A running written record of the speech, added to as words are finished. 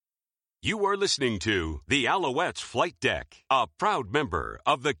You are listening to the Alouettes Flight Deck, a proud member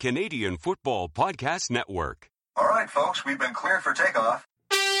of the Canadian Football Podcast Network. All right, folks, we've been cleared for takeoff.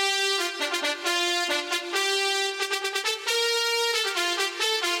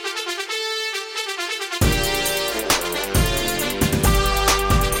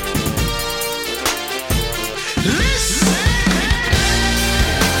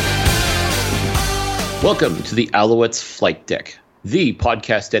 Welcome to the Alouettes Flight Deck, the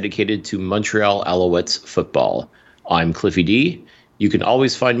podcast dedicated to Montreal Alouettes football. I'm Cliffy D. You can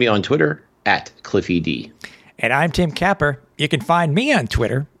always find me on Twitter at Cliffy D. And I'm Tim Capper. You can find me on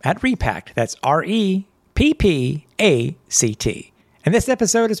Twitter at Repact. That's REPPACT. And this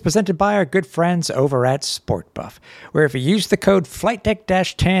episode is presented by our good friends over at SportBuff, where if you use the code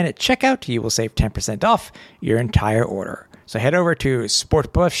FlightDeck-10 at checkout, you will save 10% off your entire order. So head over to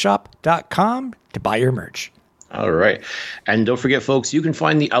sportbuffshop.com to buy your merch. All right. And don't forget, folks, you can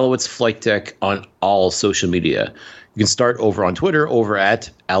find the Alouettes Flight Deck on all social media. You can start over on Twitter over at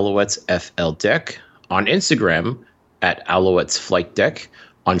AlouettesFLDeck, on Instagram at Alouettes Flight Deck,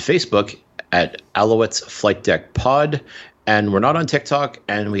 on Facebook at Alouettes Flight Deck Pod, and we're not on TikTok,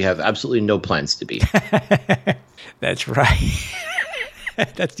 and we have absolutely no plans to be. That's right. I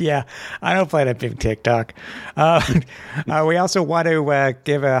don't plan on being TikTok. We also want to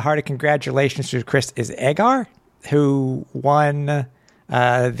give a hearty congratulations to Chris Egar, who won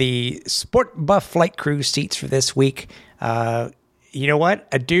the SportBuff Flight Crew seats for this week. You know what?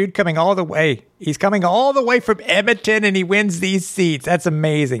 A dude coming all the way. He's coming all the way from Edmonton, and he wins these seats. That's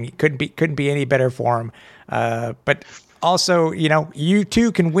amazing. Couldn't be any better for him. But also, you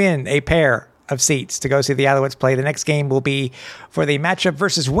too can win a pair of seats to go see the Alouettes play. The next game will be for the matchup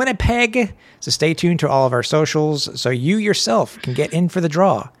versus Winnipeg. So stay tuned to all of our socials so you yourself can get in for the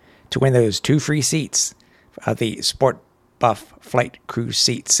draw to win those 2 free seats of the SportBuff Flight Crew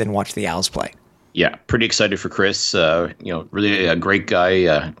seats and watch the Owls play. Yeah, pretty excited for Chris. Really a great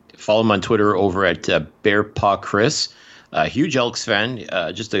guy. Follow him on Twitter over at Bearpaw Chris. Huge Elks fan.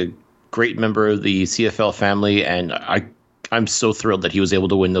 Just a great member of the CFL family, and I'm so thrilled that he was able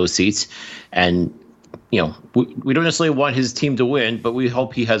to win those seats. And, we don't necessarily want his team to win, but we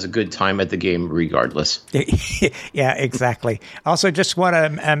hope he has a good time at the game regardless. Yeah, exactly. Also, just want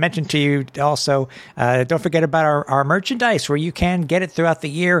to mention to you also, don't forget about our merchandise where you can get it throughout the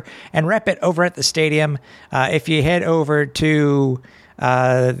year and rep it over at the stadium. If you head over to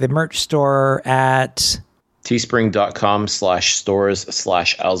the merch store at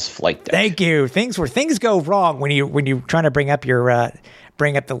teespring.com/stores/Owls Flight Deck. Thank you. Where things go wrong when you're trying to bring up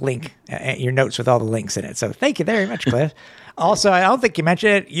the link, your notes with all the links in it. So thank you very much, Cliff. Also, I don't think you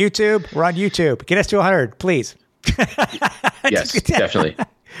mentioned it. YouTube. We're on YouTube. Get us to 100, please. Yes, definitely.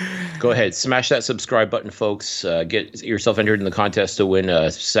 Go ahead, smash that subscribe button, folks. Get yourself entered in the contest to win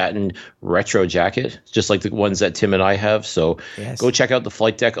a satin retro jacket, just like the ones that Tim and I have. So Go check out the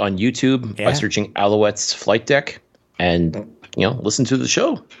Flight Deck on YouTube by searching Alouettes Flight Deck, and listen to the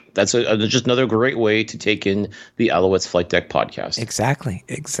show. That's just another great way to take in the Alouettes Flight Deck podcast. Exactly.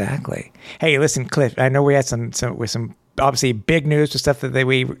 Hey, listen, Cliff. I know we had some obviously big news to stuff that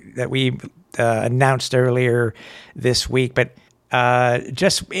we announced earlier this week, but.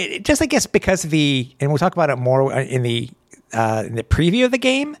 Just I guess because of and we'll talk about it more in the preview of the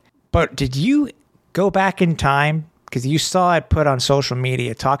game. But did you go back in time because you saw it put on social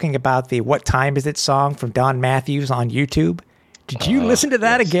media talking about the "What Time Is It" song from Don Matthews on YouTube? Did you listen to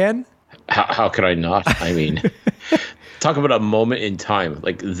that again? How could I not? I mean, talk about a moment in time.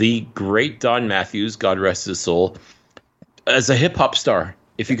 Like the great Don Matthews, God rest his soul, as a hip hop star.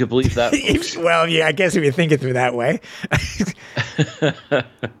 If you could believe that. Well, yeah, I guess if you think it through that way.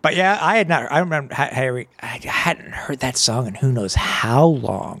 But yeah, I remember, Harry, I hadn't heard that song in who knows how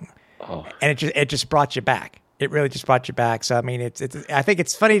long. Oh. And it just brought you back. It really just brought you back. So, I mean, I think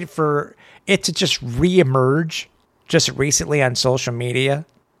it's funny for it to just reemerge just recently on social media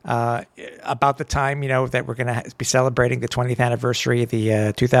about the time, that we're going to be celebrating the 20th anniversary of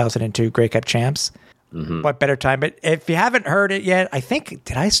the 2002 Grey Cup champs. Mm-hmm. What better time? But if you haven't heard it yet, I think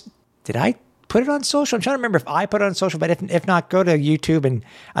did I put it on social? I'm trying to remember if I put it on social, but if not, go to YouTube and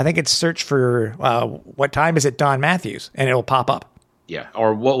I think it's search for "What Time Is It" Don Matthews, and it'll pop up. Yeah,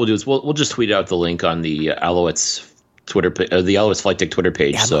 or what we'll do is we'll just tweet out the link on the Alouettes Twitter, the Alouettes Flight Deck Twitter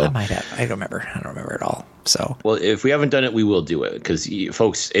page. Yeah, I might have. I don't remember at all. So, well, if we haven't done it, we will do it because,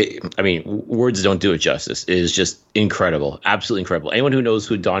 folks, words don't do it justice. It is just incredible, absolutely incredible. Anyone who knows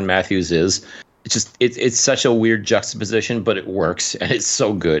who Don Matthews is, it's such a weird juxtaposition, but it works and it's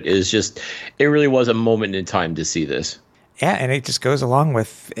so good. It really was a moment in time to see this. Yeah, and it just goes along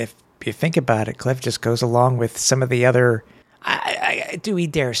with, if you think about it, Cliff, just goes along with some of the other. do we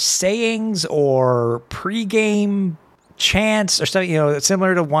dare sayings or pregame chants or something,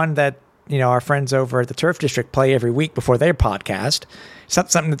 similar to one that, our friends over at the Turf District play every week before their podcast.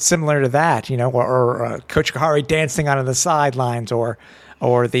 Something that's similar to that, or Coach Kahari dancing on the sidelines or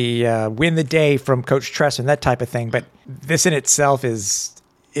the win the day from Coach Tresson, that type of thing. But this in itself it's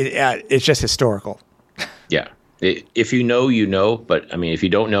just historical. Yeah. If you know, you know. But I mean, if you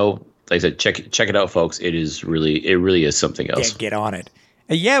don't know, like I said, check it out, folks. It really is something else. Yeah, get on it.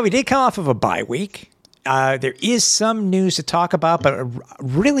 We did come off of a bye week. There is some news to talk about, but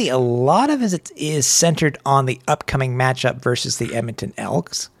really a lot of it is centered on the upcoming matchup versus the Edmonton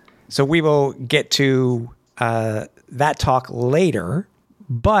Elks. So we will get to that talk later.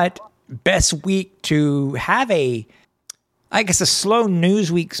 But best week to have a slow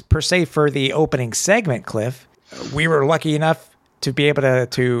news week per se for the opening segment, Cliff. We were lucky enough to be able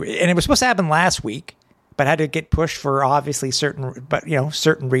to, and it was supposed to happen last week, but had to get pushed for obviously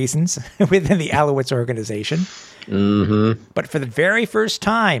certain reasons within the Alouettes organization. Mm-hmm. But for the very first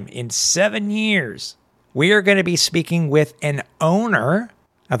time in 7 years, we are going to be speaking with an owner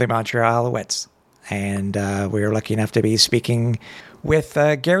of the Montreal Alouettes. And we are lucky enough to be speaking with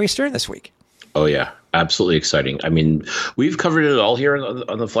Gary Stern this week. Oh, yeah. Absolutely exciting. I mean, we've covered it all here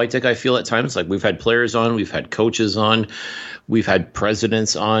on the flight deck, I feel at times. Like we've had players on, we've had coaches on, we've had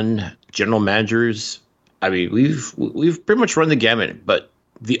presidents on, general managers. I mean, we've pretty much run the gamut, but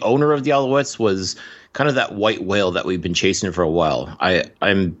the owner of the Alouettes was kind of that white whale that we've been chasing for a while.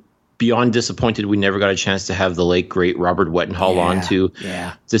 I'm beyond disappointed we never got a chance to have the late, great Robert Wettenhall on to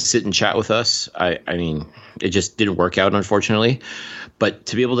sit and chat with us. I mean, it just didn't work out, unfortunately. But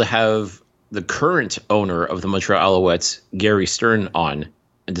to be able to have the current owner of the Montreal Alouettes, Gary Stern, on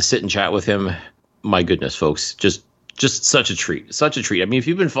and to sit and chat with him, my goodness, folks, just such a treat. Such a treat. I mean, if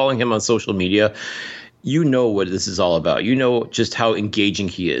you've been following him on social media, you know what this is all about. You know just how engaging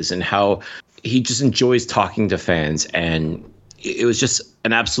he is and how he just enjoys talking to fans. And it was just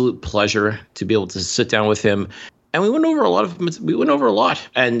an absolute pleasure to be able to sit down with him. And we went over a lot.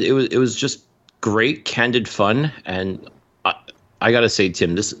 And it was just great, candid fun. And I got to say,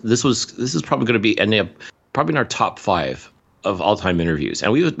 Tim, this is probably going to be ending up probably in our top 5 of all time interviews.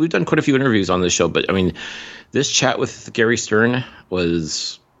 And we've done quite a few interviews on this show. But I mean, this chat with Gary Stern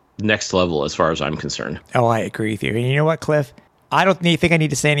was next level as far as I'm concerned. Oh, I agree with you. And you know what, Cliff? I don't think I need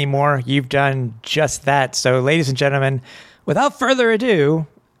to say any more. You've done just that. So, ladies and gentlemen, without further ado,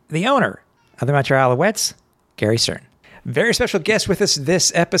 the owner of the Montreal Alouettes, Gary Stern. Very special guest with us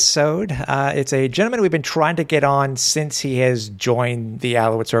this episode. It's a gentleman we've been trying to get on since he has joined the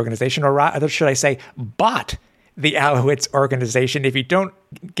Alouettes organization, or rather, should I say, bought the Alouettes organization. If you don't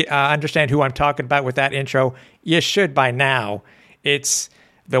understand who I'm talking about with that intro, you should by now. It's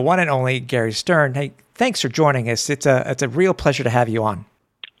the one and only Gary Stern. Hey, thanks for joining us. It's a real pleasure to have you on.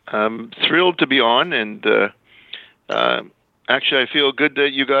 I'm thrilled to be on, and actually, I feel good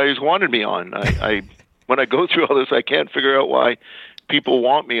that you guys wanted me on. I when I go through all this, I can't figure out why people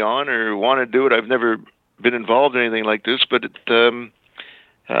want me on or want to do it. I've never been involved in anything like this, but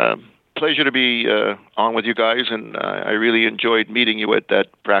pleasure to be on with you guys, and I really enjoyed meeting you at that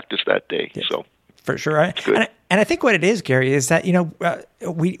practice that day. Yes. So. For sure. And I think what it is, Gary, is that,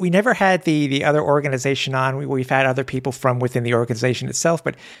 we never had the other organization on. We've had other people from within the organization itself,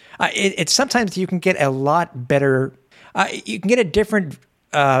 but it's sometimes you can get a lot better, you can get a different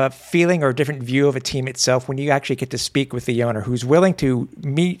feeling or a different view of a team itself when you actually get to speak with the owner who's willing to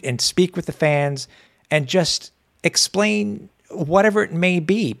meet and speak with the fans and just explain whatever it may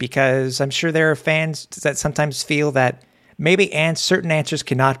be, because I'm sure there are fans that sometimes feel that maybe certain answers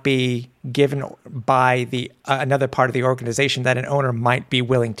cannot be given by the another part of the organization that an owner might be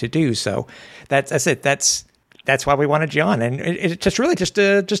willing to do. So that's it. That's why we wanted you on, and it's just really just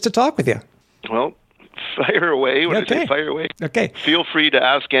to talk with you. Well, fire away. When I say fire away, okay. Feel free to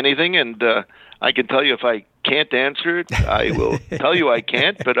ask anything, and I can tell you if I can't answer it, I will tell you I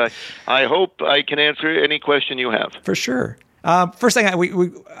can't. But I hope I can answer any question you have. For sure. First thing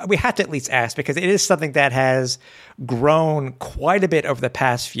we have to at least ask, because it is something that has grown quite a bit over the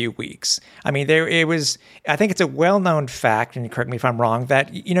past few weeks. I mean, I think it's a well-known fact, and correct me if I'm wrong,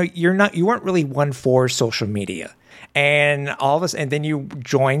 that you weren't really one for social media, and and then you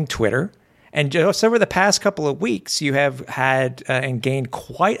joined Twitter, and just over the past couple of weeks, you have had and gained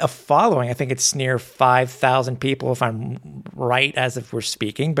quite a following. I think it's near 5,000 people, if I'm right, as if we're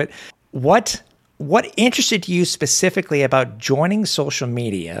speaking. But what interested you specifically about joining social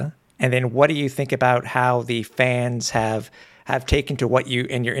media? And then what do you think about how the fans have taken to what you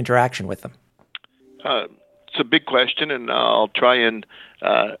and your interaction with them? It's a big question, and I'll try and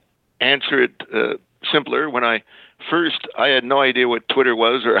answer it simpler. When I first, I had no idea what Twitter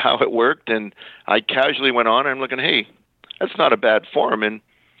was or how it worked, and I casually went on, and I'm looking, hey, that's not a bad forum, and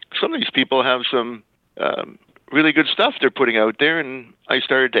some of these people have some really good stuff they're putting out there, and I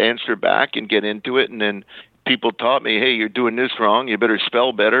started to answer back and get into it, and then people taught me, hey, you're doing this wrong, you better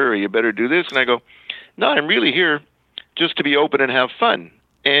spell better, or you better do this, and I go, no, I'm really here just to be open and have fun,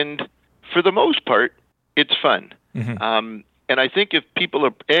 and for the most part, it's fun. Mm-hmm. And I think if people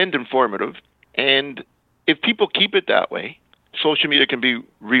are, and informative, and if people keep it that way, social media can be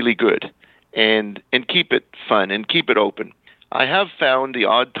really good, and keep it fun, and keep it open. I have found the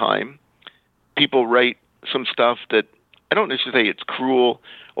odd time people write some stuff that I don't necessarily say it's cruel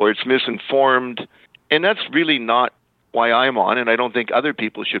or it's misinformed, and that's really not why I'm on, and I don't think other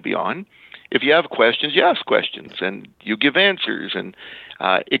people should be on. If you have questions, you ask questions, and you give answers, and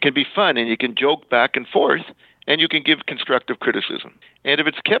it can be fun, and you can joke back and forth, and you can give constructive criticism. And if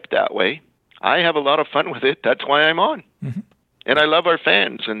it's kept that way, I have a lot of fun with it. That's why I'm on. Mm-hmm. And I love our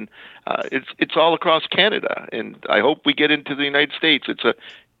fans, and it's all across Canada, and I hope we get into the United States. It's a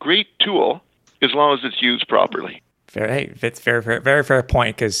great tool as long as it's used properly. It's very fair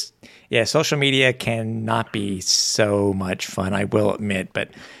point, because social media cannot be so much fun, I will admit. But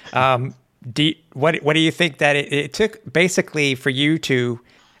what do you think that it took basically for you to,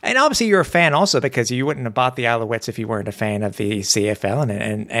 and obviously you're a fan also, because you wouldn't have bought the Alouettes if you weren't a fan of the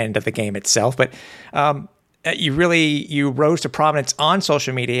CFL and of the game itself, but you rose to prominence on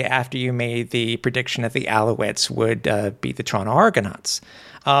social media after you made the prediction that the Alouettes would beat the Toronto Argonauts.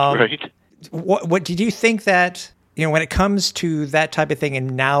 Right. What did you think that, when it comes to that type of thing,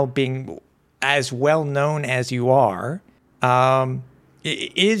 and now being as well known as you are,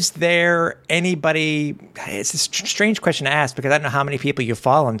 is there anybody? It's a strange question to ask, because I don't know how many people you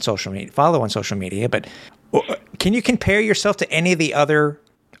follow on social media. But can you compare yourself to any of the other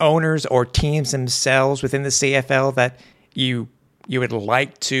owners or teams themselves within the CFL that you would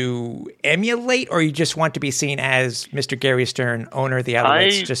like to emulate, or you just want to be seen as Mr. Gary Stern, owner of the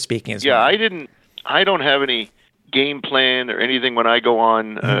Alouettes, just speaking as well? I don't have any game plan or anything when I go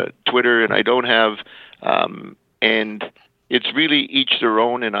on Twitter, and I don't have, and it's really each their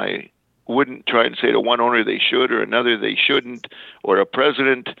own, and I wouldn't try and say to one owner they should or another they shouldn't, or a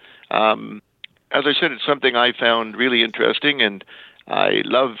president. As I said, it's something I found really interesting, and I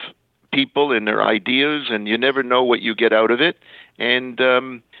love people and their ideas, and you never know what you get out of it. And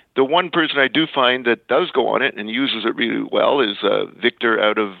the one person I do find that does go on it and uses it really well is Victor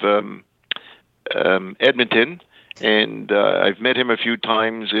out of Edmonton. And I've met him a few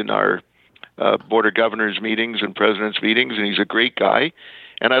times in our Board of Governors meetings and President's meetings, and he's a great guy.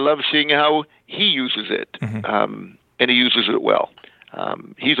 And I love seeing how he uses it, and he uses it well.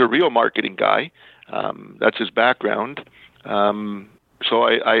 He's a real marketing guy. That's his background. So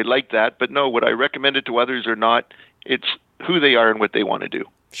I like that. But no, would I recommend it to others or not? It's who they are and what they want to do.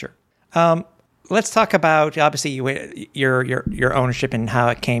 Sure. Let's talk about, obviously, your ownership and how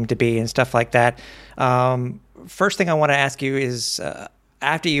it came to be and stuff like that. First thing I want to ask you is,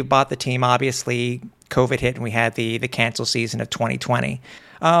 after you bought the team, obviously COVID hit and we had the cancel season of 2020.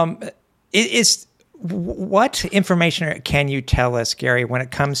 What information can you tell us, Gary, when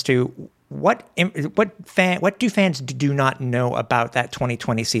it comes to what do fans do not know about that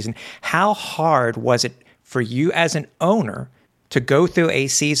 2020 season? How hard was it for you as an owner to go through a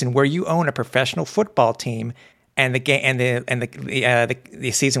season where you own a professional football team and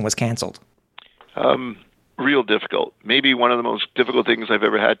the season was canceled? Real difficult. Maybe one of the most difficult things I've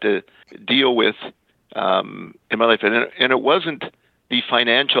ever had to deal with in my life, and it wasn't the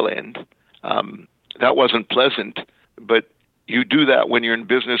financial end. That wasn't pleasant, but you do that when you're in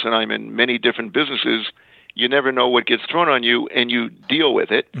business, and I'm in many different businesses. You never know what gets thrown on you, and you deal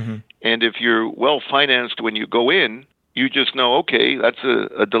with it. Mm-hmm. And if you're well-financed when you go in, you just know, okay, that's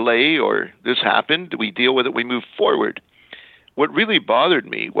a delay, or this happened. We deal with it. We move forward. What really bothered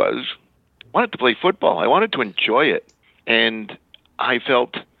me was I wanted to play football. I wanted to enjoy it. And I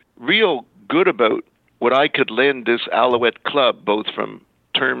felt real good about what I could lend this Alouette club, both from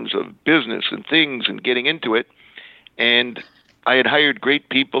terms of business and things and getting into it. And I had hired great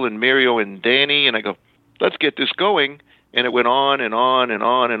people in Mario and Danny, and I go, let's get this going. And it went on and on and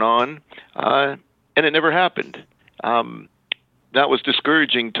on and on, and it never happened. That was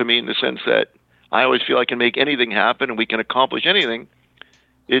discouraging to me in the sense that I always feel I can make anything happen and we can accomplish anything.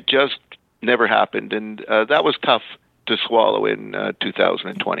 It just never happened, and that was tough to swallow in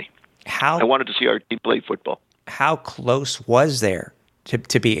 2020. I wanted to see our team play football. How close was there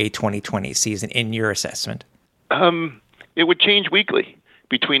to be a 2020 season in your assessment? It would change weekly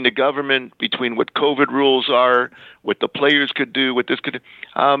between the government, between what COVID rules are, what the players could do, what this could do.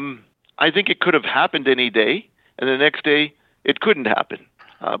 I think it could have happened any day. and the next day it couldn't happen.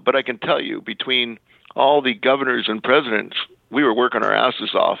 But I can tell you, between all the governors and presidents, we were working our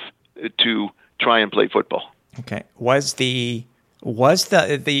asses off to try and play football. Okay. Was the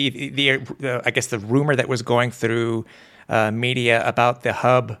I guess the rumor that was going through media about the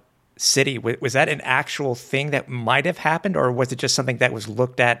hub city, was that an actual thing that might have happened, or was it just something that was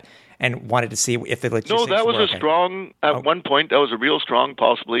looked at and wanted to see if the logistics No, that was were a strong, at one point, that was a real strong,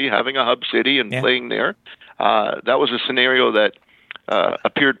 possibly having a hub city and playing there. That was a scenario that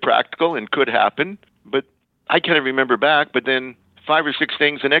appeared practical and could happen, but I can't remember back, but then 5 or 6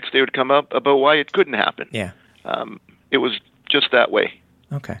 things the next day would come up about why it couldn't happen. Yeah. It was just that way.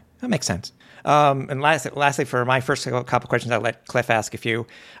 Okay, that makes sense. And lastly, for my first couple questions, I'll let Cliff ask a few.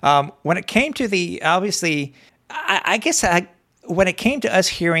 When it came to when it came to us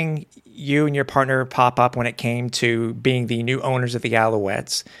hearing you and your partner pop up, when it came to being the new owners of the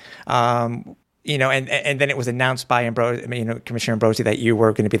Alouettes, and then it was announced by Commissioner Ambrosie that you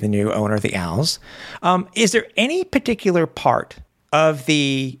were going to be the new owner of the Owls. Is there any particular part of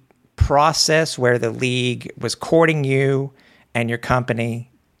the process where the league was courting you and your company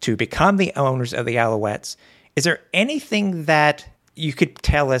to become the owners of the Alouettes? Is there anything that you could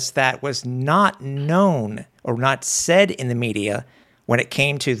tell us that was not known or not said in the media when it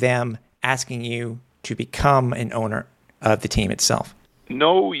came to them asking you to become an owner of the team itself?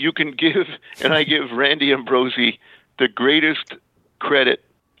 No, you can give, and I give Randy Ambrosie the greatest credit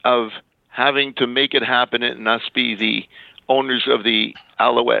of having to make it happen and us be the owners of the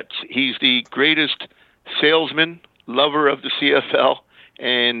Alouettes. He's the greatest salesman, lover of the CFL,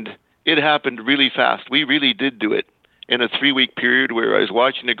 and it happened really fast. We really did do it in a 3-week period where I was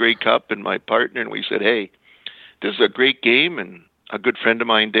watching the Grey Cup and my partner, and we said, hey, this is a great game, and a good friend of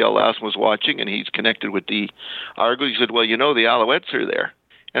mine, Dale Lassen, was watching, and he's connected with the Argos. He said, well, the Alouettes are there.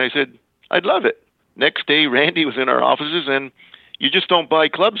 And I said, I'd love it. Next day, Randy was in our offices, and you just don't buy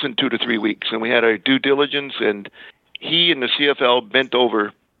clubs in 2 to 3 weeks. And we had our due diligence, and he and the CFL bent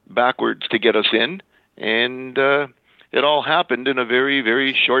over backwards to get us in. And it all happened in a very,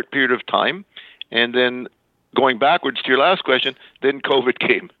 very short period of time. And then going backwards to your last question, then COVID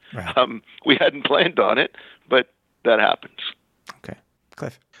came. Right. We hadn't planned on it, but that happens. Okay.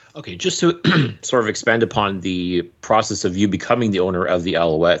 Cliff? Okay, just to sort of expand upon the process of you becoming the owner of the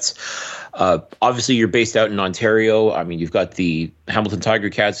Alouettes. Obviously, you're based out in Ontario. I mean, you've got the Hamilton Tiger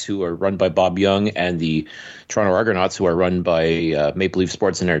Cats, who are run by Bob Young, and the Toronto Argonauts, who are run by Maple Leaf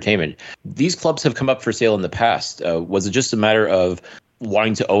Sports and Entertainment. These clubs have come up for sale in the past. Was it just a matter of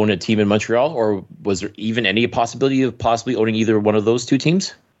wanting to own a team in Montreal, or was there even any possibility of possibly owning either one of those two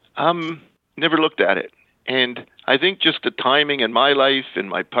teams? Never looked at it. And I think just the timing in my life and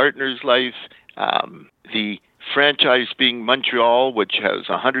my partner's life, the franchise being Montreal, which has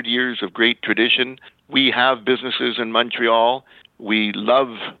 100 years of great tradition. We have businesses in Montreal. We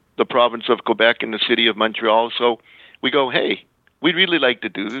love the province of Quebec and the city of Montreal. So we go, hey, we'd really like to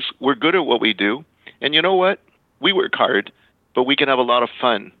do this. We're good at what we do. And you know what? We work hard, but we can have a lot of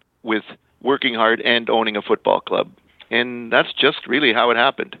fun with working hard and owning a football club. And that's just really how it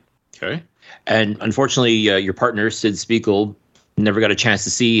happened. Okay. And unfortunately, your partner, Sid Spiegel, never got a chance to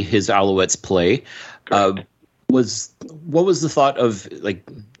see his Alouettes play. What was the thought of, like,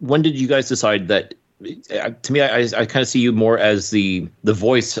 when did you guys decide that, to me, I kind of see you more as the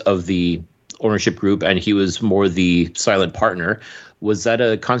voice of the ownership group, and he was more the silent partner. Was that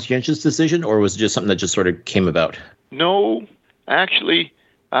a conscientious decision, or was it just something that just sort of came about? No, actually,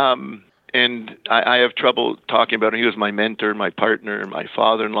 and I have trouble talking about him. He was my mentor, my partner, my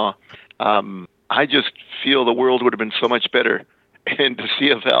father-in-law. I just feel the world would have been so much better in the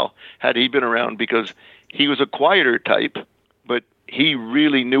CFL had he been around, because he was a quieter type, but he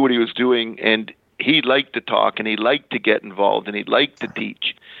really knew what he was doing, and he liked to talk, and he liked to get involved, and he liked to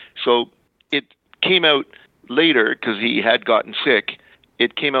teach. So it came out later, because he had gotten sick,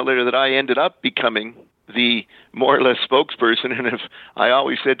 it came out later that I ended up becoming the more or less spokesperson. And if I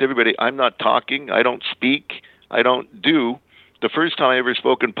always said to everybody, I'm not talking, I don't speak, I don't do. The first time I ever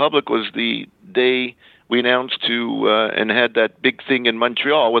spoke in public was the day we announced to and had that big thing in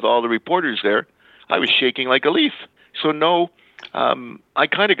Montreal with all the reporters there. I was shaking like a leaf. So no, I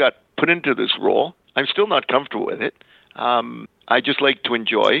kind of got put into this role. I'm still not comfortable with it. I just like to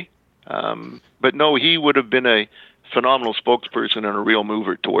enjoy. But no, he would have been a phenomenal spokesperson and a real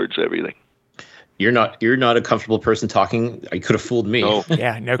mover towards everything. You're not a comfortable person talking. I could have fooled me. No.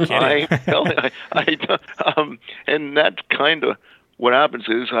 Yeah, no kidding. And that kind of what happens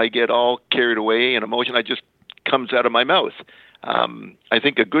is I get all carried away and emotion. I just comes out of my mouth. I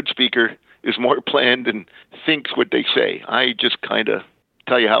think a good speaker is more planned and thinks what they say. I just kind of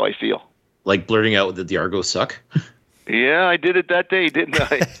tell you how I feel. like blurting out that the Argos suck? Yeah, I did it that day, didn't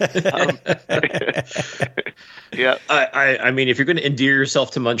I? Yeah. I mean, if you're going to endear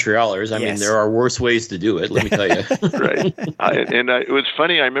yourself to Montrealers, I mean, there are worse ways to do it, let me tell you. Right. It was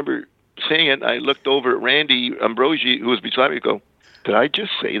funny. I remember saying it. I looked over at Randy Ambrosi, who was beside me, go, did I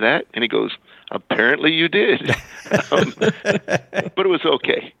just say that? And he goes, apparently you did. But it was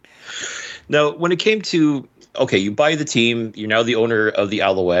okay. Now, when it came to, okay, you buy the team, you're now the owner of the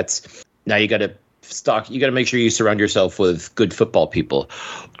Alouettes. Now you got to make sure you surround yourself with good football people.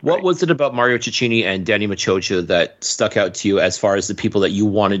 What was it about Mario Cecchini and Danny Maciocia that stuck out to you as far as the people that you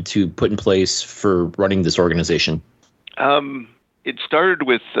wanted to put in place for running this organization? It started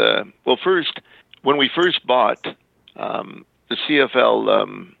with, first, when we first bought, the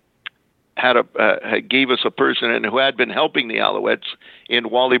CFL gave us a person who had been helping the Alouettes in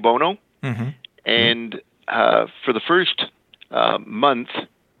Wally Bono. Mm-hmm. And for the first month,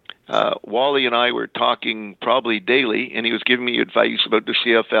 Wally and I were talking probably daily, and he was giving me advice about the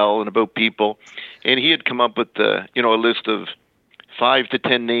CFL and about people. And he had come up with a list of 5 to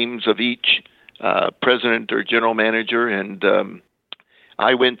 10 names of each president or general manager. And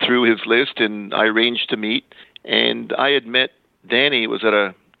I went through his list, and I arranged to meet. And I had met Danny. It was at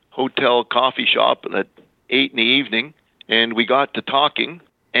a hotel coffee shop at 8 in the evening, and we got to talking.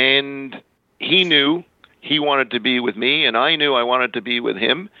 And he knew he wanted to be with me, and I knew I wanted to be with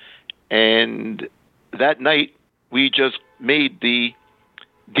him. And that night, we just made the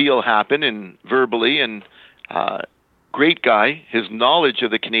deal happen, and verbally, and great guy. His knowledge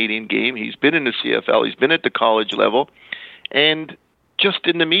of the Canadian game, he's been in the CFL, he's been at the college level, and just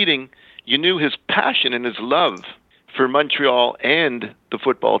in the meeting, you knew his passion and his love for Montreal and the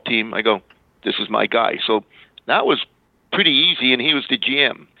football team. I go, this is my guy. So that was pretty easy, and he was the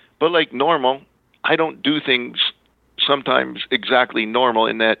GM. But like normal, I don't do things sometimes exactly normal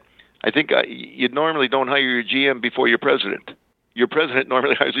in that I think you normally don't hire your GM before your president. Your president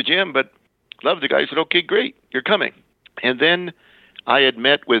normally hires a GM, but loved the guy. Said, okay, great, you're coming. And then I had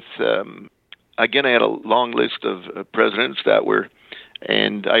met with, again, I had a long list of presidents that were,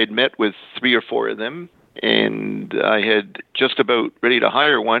 and I had met with 3 or 4 of them, and I had just about ready to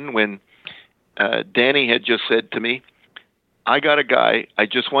hire one when Danny had just said to me, I got a guy, I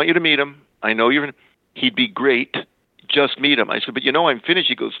just want you to meet him. I know he'd be great. Just meet him. I said, but I'm finished.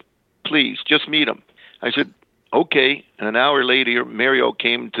 He goes, please, just meet him. I said, okay. And an hour later, Mario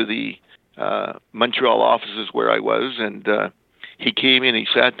came to the Montreal offices where I was, and he came in, he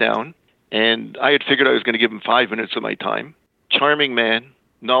sat down, and I had figured I was going to give him 5 minutes of my time. Charming man,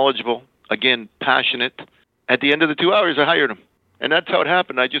 knowledgeable, again, passionate. At the end of the 2 hours, I hired him. And that's how it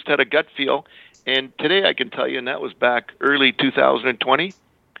happened. I just had a gut feel. And today I can tell you, and that was back early 2020.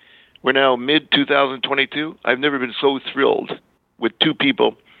 We're now mid-2022. I've never been so thrilled with 2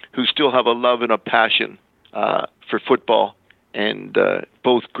 people who still have a love and a passion for football, and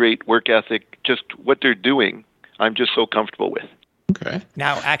both great work ethic. Just what they're doing, I'm just so comfortable with. Okay.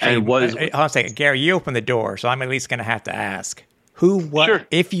 Now, actually, hold on a second. Gary, you opened the door, so I'm at least going to have to ask. Sure.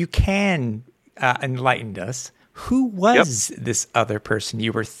 If you can enlighten us, who was this other person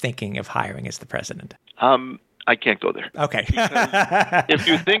you were thinking of hiring as the president? I can't go there. Okay. If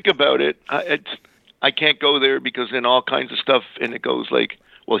you think about it, I can't go there because in all kinds of stuff, and it goes like,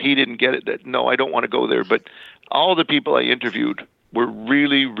 well, he didn't get it. No, I don't want to go there. But all the people I interviewed were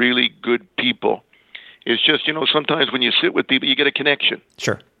really, really good people. It's just, sometimes when you sit with people, you get a connection.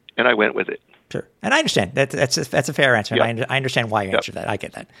 Sure. And I went with it. Sure. And I understand. That's a fair answer. Yep. And I understand why you answered that. I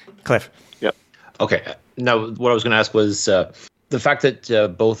get that. Cliff. Yep. Okay. Now, what I was going to ask was the fact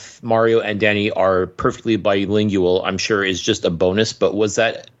that both Mario and Danny are perfectly bilingual, I'm sure, is just a bonus. But was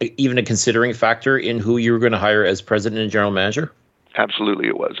that even a considering factor in who you were going to hire as president and general manager? Absolutely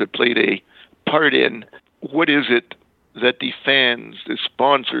it was. It played a part in what is it that the fans, the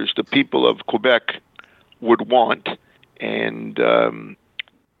sponsors, the people of Quebec would want. And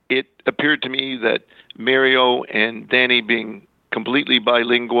it appeared to me that Mario and Danny being completely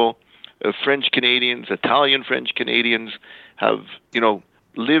bilingual, French Canadians, Italian French Canadians, have,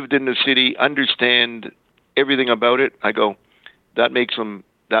 lived in the city, understand everything about it. I go, that makes them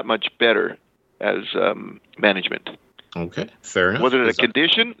that much better as management. Okay, fair enough. Was it a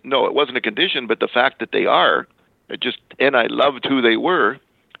condition? No, it wasn't a condition, but the fact that they are, and I loved who they were,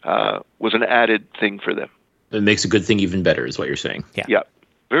 was an added thing for them. It makes a good thing even better, is what you're saying. Yeah.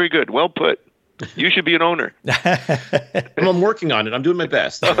 Very good. Well put. You should be an owner. I'm working on it. I'm doing my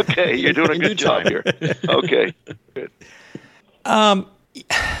best. Okay, you're doing a good job here. Okay, good.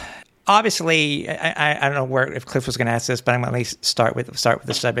 obviously, I don't know if Cliff was going to ask this, but I'm going to at least start with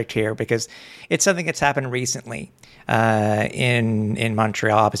the subject here because it's something that's happened recently in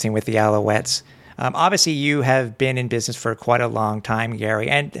Montreal, obviously with the Alouettes. Obviously, you have been in business for quite a long time, Gary,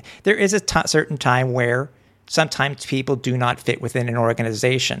 and there is a certain time where sometimes people do not fit within an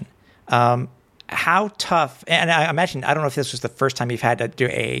organization. How tough? And I imagine, I don't know if this was the first time you've had to do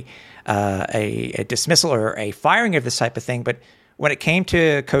a dismissal or a firing of this type of thing, but when it came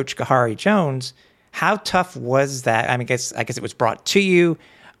to Coach Khari Jones, how tough was that? I mean, I guess it was brought to you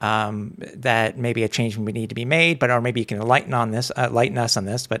that maybe a change would need to be made, or maybe you can enlighten us on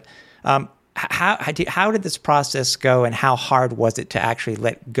this. But how did this process go, and how hard was it to actually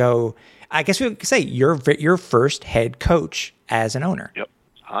let go? I guess we could say your first head coach as an owner. Yep.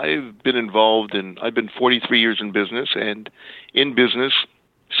 I've been 43 years in business, and in business,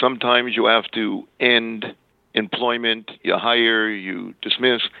 sometimes you have to end employment, you hire, you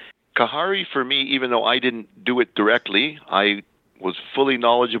dismiss. Khari, for me, even though I didn't do it directly, I was fully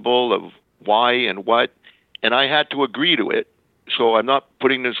knowledgeable of why and what, and I had to agree to it. So I'm not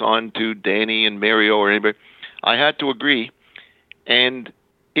putting this on to Danny and Mario or anybody. I had to agree, and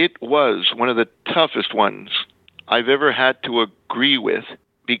it was one of the toughest ones I've ever had to agree with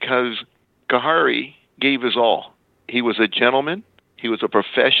because Khari gave his all. He was a gentleman. He was a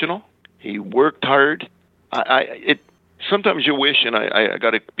professional. He worked hard. Sometimes you wish, and I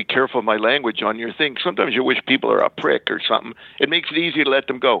got to be careful of my language on your thing, sometimes you wish people are a prick or something. It makes it easy to let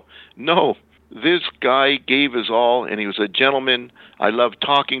them go. No, this guy gave his all, and he was a gentleman. I loved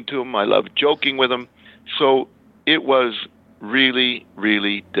talking to him. I loved joking with him. So it was really,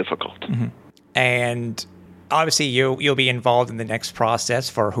 really difficult. Mm-hmm. And obviously, you'll be involved in the next process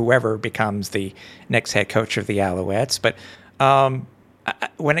for whoever becomes the next head coach of the Alouettes. But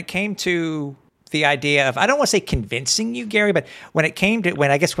when it came to the idea of, I don't want to say convincing you, Gary, but when it came to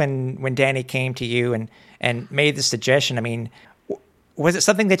when Danny came to you and made the suggestion, I mean, was it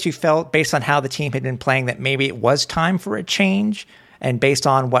something that you felt based on how the team had been playing that maybe it was time for a change, and based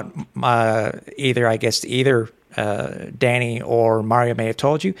on what either Danny or Mario may have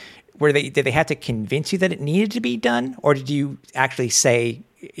told you? Did they have to convince you that it needed to be done, or did you actually say,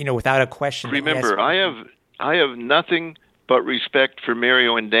 without a question? Remember, yes, I have nothing but respect for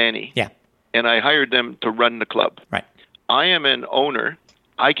Mario and Danny. Yeah. And I hired them to run the club. Right. I am an owner.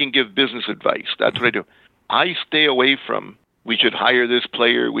 I can give business advice. That's what I do. I stay away from, we should hire this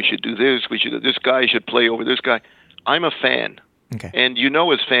player, we should do this, this guy should play over this guy. I'm a fan. Okay. And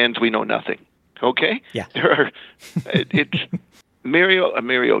as fans, we know nothing. Okay? Yeah.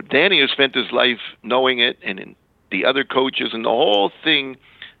 Mario, Danny has spent his life knowing it, and in the other coaches and the whole thing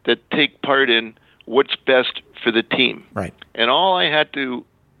that take part in what's best for the team. Right. And all I had to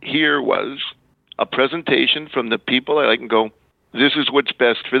hear was a presentation from the people I like and go, this is what's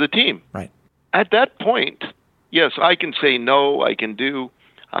best for the team. Right. At that point, yes, I can say no, I can do.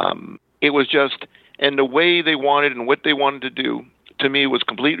 It was just, and the way they wanted and what they wanted to do, to me, was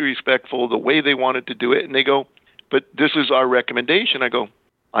completely respectful, the way they wanted to do it. And they go, but this is our recommendation. I go,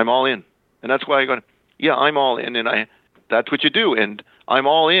 I'm all in. And that's why I go, yeah, I'm all in. And that's what you do. And I'm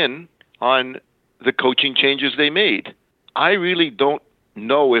all in on the coaching changes they made. I really don't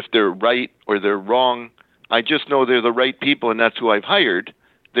know if they're right or they're wrong. I just know they're the right people, and that's who I've hired.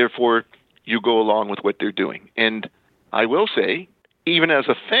 Therefore, you go along with what they're doing. And I will say, even as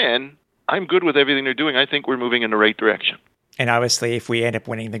a fan, I'm good with everything they're doing. I think we're moving in the right direction. And obviously, if we end up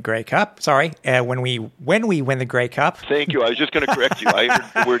winning the Grey Cup, when we win the Grey Cup. Thank you. I was just going to correct you. I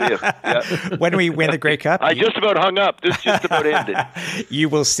heard the word if. Yeah. When we win the Grey Cup. I just about hung up. This just about ended. You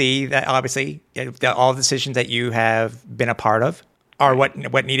will see that, obviously, all the decisions that you have been a part of are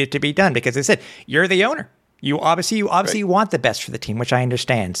what needed to be done. Because as I said, you're the owner. You obviously right. Want the best for the team, which I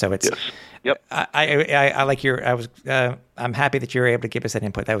understand. So it's. Yes. Yep. I like I'm happy that you were able to give us that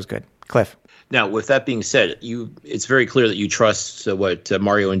input. That was good. Cliff. Now, with that being said, it's very clear that you trust what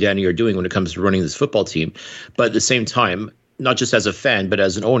Mario and Danny are doing when it comes to running this football team. But at the same time, not just as a fan, but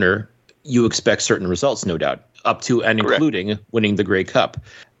as an owner, you expect certain results, no doubt, up to and Correct. Including winning the Grey Cup.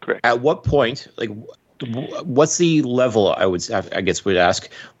 Correct. At what point, what's the level, I guess would ask,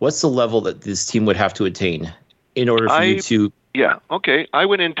 what's the level that this team would have to attain in order for you to... Yeah, okay. I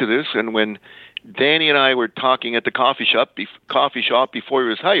went into this, and when Danny and I were talking at the coffee shop before he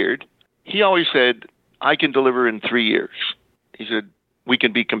was hired, he always said, I can deliver in 3 years. He said, we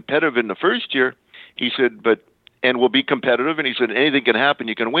can be competitive in the first year. He said, and we'll be competitive. And he said, anything can happen.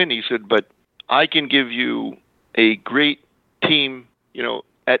 You can win. He said, but I can give you a great team,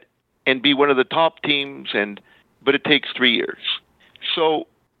 and be one of the top teams. But it takes 3 years. So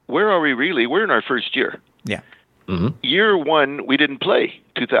where are we really? We're in our first year. Yeah. Year one, we didn't play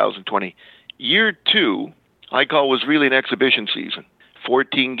 2020. Year two, I call was really an exhibition season.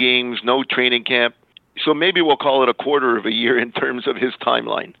 14 games, no training camp. So maybe we'll call it a quarter of a year in terms of his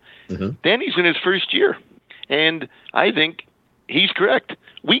timeline. Then he's in his first year. And I think he's correct.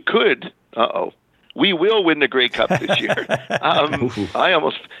 We could, we will win the Grey Cup this year. I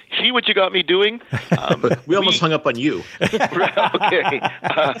almost, see what you got me doing? We almost hung up on you. Okay,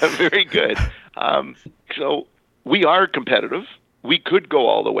 very good. So we are competitive. We could go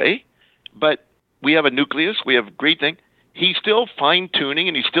all the way, but we have a nucleus. We have a great thing. He's still fine-tuning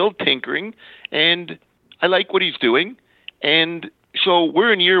and he's still tinkering, and I like what he's doing. And so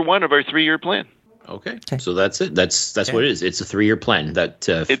we're in year one of our 3-year plan. Okay. So that's it. That's what it is. It's a 3-year plan.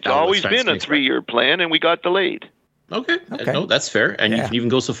 It's always been a 3-year plan, and we got delayed. Okay. No, that's fair. And you can even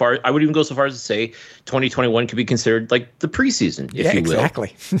go so far. I would even go so far as to say 2021 could be considered like the preseason, if you will.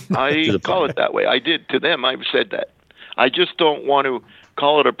 Exactly. I call it that way. I did to them. I've said that. I just don't want to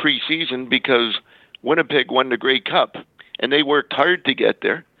call it a preseason because Winnipeg won the Grey Cup, and they worked hard to get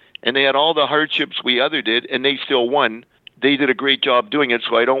there, and they had all the hardships we other did, and they still won. They did a great job doing it,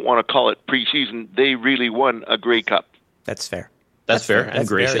 so I don't want to call it preseason. They really won a Grey Cup. That's fair. That's fair. And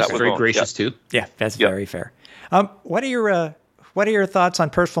gracious. Very gracious, too. Yeah, that's very fair. What are your thoughts on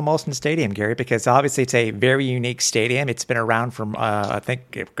Percival Molson Stadium, Gary? Because obviously it's a very unique stadium. It's been around from I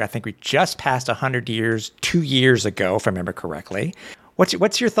think we just passed 100 years 2 years ago, if I remember correctly.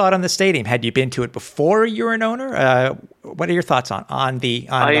 What's your thought on the stadium? Had you been to it before you were an owner? What are your thoughts on the home of the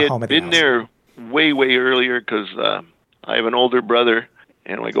house? I had been there way earlier because I have an older brother,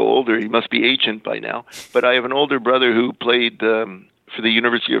 and when I go older, he must be ancient by now. But I have an older brother who played for the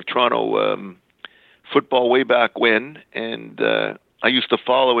University of Toronto football way back when, and I used to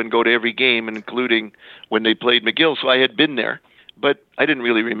follow and go to every game, including when they played McGill. So I had been there, but I didn't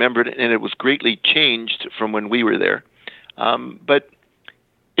really remember it, and it was greatly changed from when we were there. But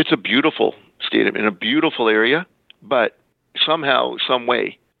it's a beautiful stadium in a beautiful area, but somehow, some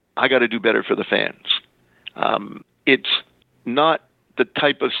way, I got to do better for the fans. It's not the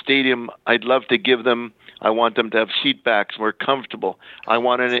type of stadium I'd love to give them. I want them to have seat backs, more comfortable. I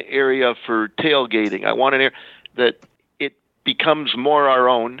want an area for tailgating. I want an area that it becomes more our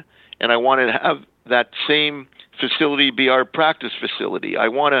own, and I want to have that same facility be our practice facility. I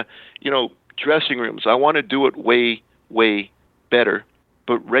want to, dressing rooms. I want to do it way better.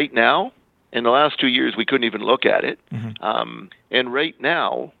 But right now, in the last 2 years, we couldn't even look at it. And right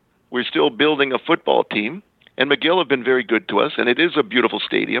now, we're still building a football team. And McGill have been very good to us, and it is a beautiful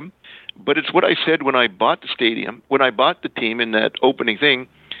stadium. But it's what I said when I bought the stadium, when I bought the team in that opening thing.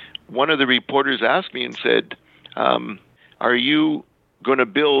 One of the reporters asked me and said, are you going to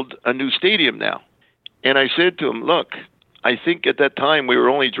build a new stadium now? And I said to him, look, I think at that time we were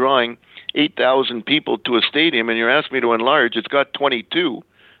only drawing 8,000 people to a stadium, and you're asking me to enlarge. It's got 22.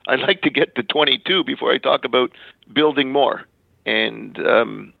 I'd like to get to 22 before I talk about building more. And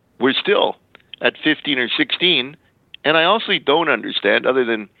we're still at 15 or 16. And I also don't understand, other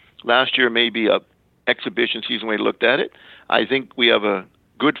than last year maybe a exhibition season when we looked at it. I think we have a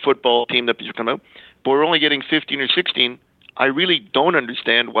good football team that should come out, but we're only getting 15 or 16. I really don't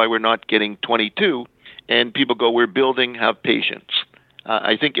understand why we're not getting 22. And people go, we're building, have patience.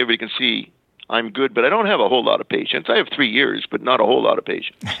 I think everybody can see I'm good, but I don't have a whole lot of patience. I have 3 years, but not a whole lot of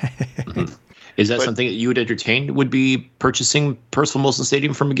patience. Is that something that you would entertain, would be purchasing Percival Molson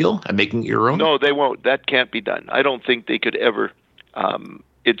Stadium from McGill and making it your own? No, they won't. That can't be done. I don't think they could ever.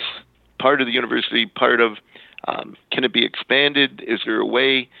 It's part of the university, part of, can it be expanded? Is there a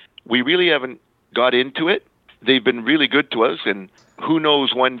way? We really haven't got into it. They've been really good to us, and who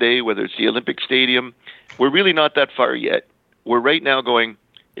knows one day whether it's the Olympic Stadium. We're really not that far yet. We're right now going,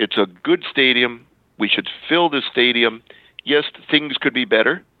 it's a good stadium. We should fill the stadium. Yes, things could be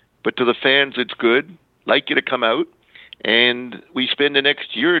better, but to the fans, it's good. Like you to come out. And we spend the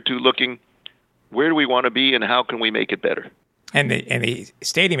next year or two looking, where do we want to be and how can we make it better? And the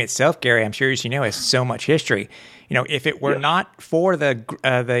stadium itself, Gary, I'm sure as you know, has so much history. If it were not for the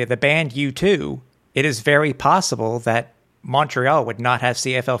band U2, it is very possible that Montreal would not have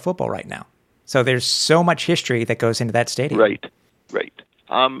CFL football right now. So there's so much history that goes into that stadium. Right.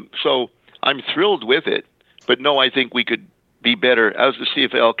 So I'm thrilled with it, but no, I think we could be better as the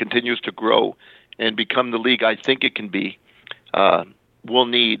CFL continues to grow and become the league I think it can be. We'll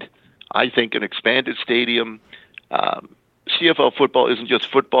need, I think, an expanded stadium. CFL football isn't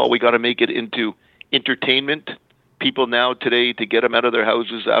just football. We got to make it into entertainment. People now today, to get them out of their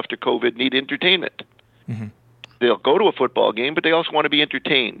houses after COVID, need entertainment. Mm-hmm. They'll go to a football game, but they also want to be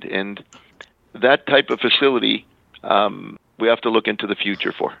entertained. And that type of facility, we have to look into the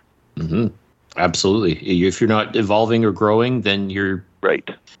future for. Mm-hmm. Absolutely. If you're not evolving or growing, then you're right.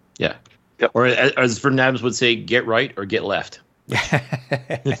 Yeah. Yep. Or as Fernandez would say, get right or get left.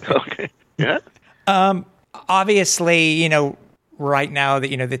 Okay. Yeah. Obviously, right now that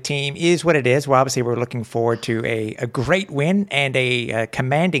the team is what it is. Well, obviously, we're looking forward to a great win and a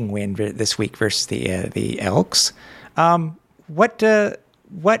commanding win this week versus the Elks. What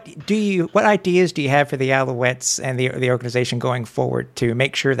ideas do you have for the Alouettes and the organization going forward to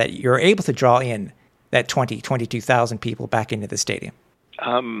make sure that you're able to draw in that 22,000 people back into the stadium?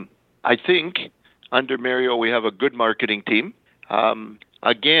 I think under Mario we have a good marketing team.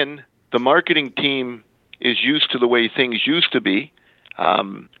 Again, the marketing team is used to the way things used to be.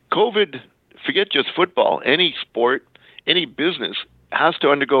 COVID, forget just football, any sport, any business has to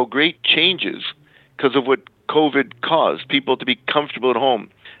undergo great changes because of what COVID caused people to be comfortable at home.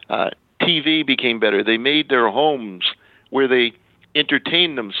 TV became better. They made their homes where they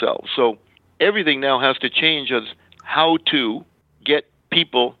entertain themselves. So everything now has to change as how to get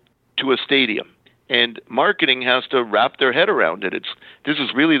people to a stadium. And marketing has to wrap their head around it. This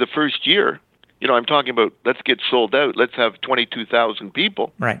is really the first year. I'm talking about let's get sold out. Let's have 22,000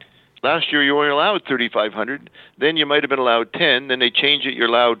 people. Right. Last year you were allowed 3,500. Then you might have been allowed 10. Then they changed it. You're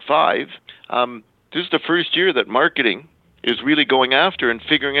allowed 5. This is the first year that marketing is really going after and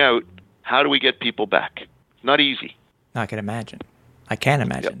figuring out how do we get people back. Not easy. I can imagine.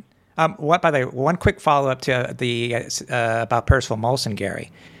 Yep. By the way, one quick follow-up to about Percival Molson,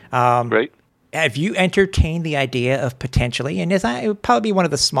 Gary. Right. Have you entertained the idea of potentially, and it would probably be one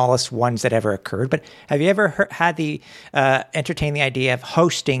of the smallest ones that ever occurred, but have you ever entertained the idea of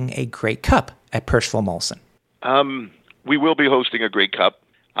hosting a Grey Cup at Percival Molson? We will be hosting a Grey Cup.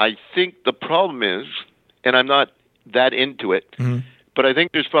 I think the problem is, and I'm not that into it, but I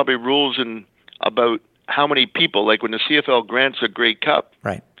think there's probably rules about how many people, like when the CFL grants a Grey Cup,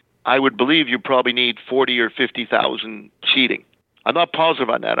 right? I would believe you probably need 40 or 50,000 seating. I'm not positive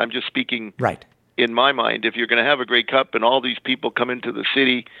on that. I'm just speaking right in my mind. If you're going to have a Grey Cup and all these people come into the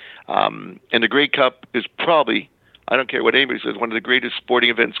city, and the Grey Cup is probably, I don't care what anybody says, one of the greatest sporting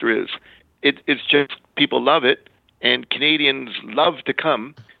events there is. It's just people love it, and Canadians love to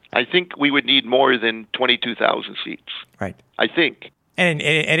come. I think we would need more than 22,000 seats. Right. I think. And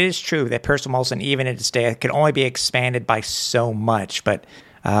it is true that Percival Molson, even in its day, can only be expanded by so much. But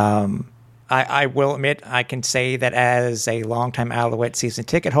I will admit, I can say that as a longtime Alouette season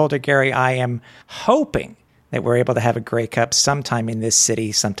ticket holder, Gary, I am hoping that we're able to have a Grey Cup sometime in this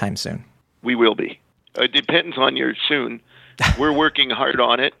city sometime soon. We will be. It depends on your soon. We're working hard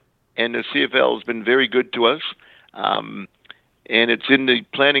on it, and the CFL has been very good to us. And it's in the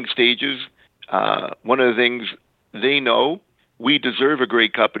planning stages. One of the things they know, we deserve a Grey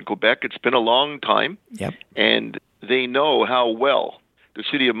Cup in Quebec. It's been a long time. Yep. And they know how well the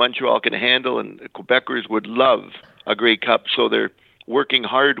city of Montreal can handle, and the Quebecers would love a Grey Cup. So they're working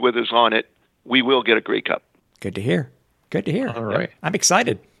hard with us on it. We will get a Grey Cup. Good to hear. All right. I'm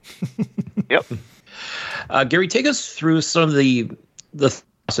excited. Yep. Gary, take us through some of the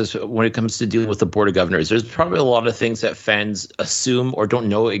process when it comes to dealing with the Board of Governors. There's probably a lot of things that fans assume or don't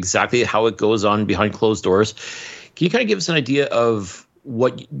know exactly how it goes on behind closed doors. Can you kind of give us an idea of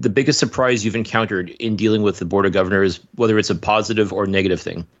what the biggest surprise you've encountered in dealing with the Board of Governors, whether it's a positive or negative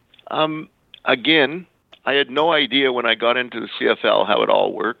thing? Again, I had no idea when I got into the CFL how it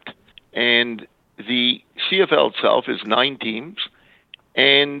all worked. And the CFL itself is 9 teams,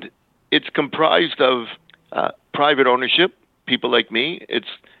 and it's comprised of private ownership, people like me. It's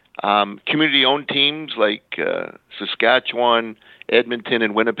community-owned teams like Saskatchewan, Edmonton,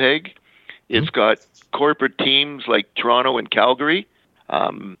 and Winnipeg. It's got corporate teams like Toronto and Calgary.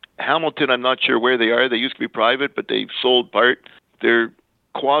 Hamilton, I'm not sure where they are. They used to be private, but they've sold part. They're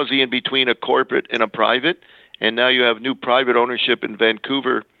quasi in between a corporate and a private. And now you have new private ownership in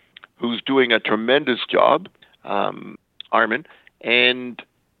Vancouver who's doing a tremendous job, Armin. And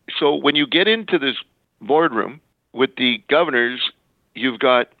so when you get into this boardroom with the governors, you've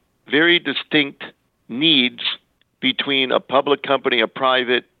got very distinct needs between a public company, a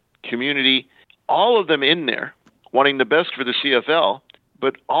private community, all of them in there wanting the best for the CFL,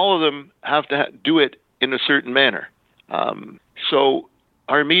 but all of them have to do it in a certain manner. So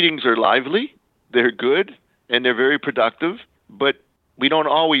our meetings are lively, they're good, and they're very productive, but we don't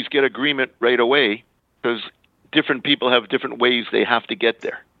always get agreement right away because different people have different ways they have to get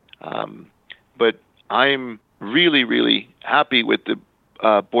there. But I'm really, really happy with the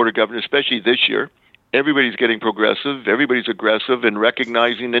Board of Governors, especially this year. Everybody's getting progressive, everybody's aggressive, and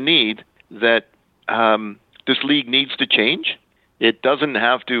recognizing the need that this league needs to change. It doesn't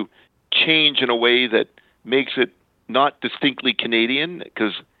have to change in a way that makes it not distinctly Canadian,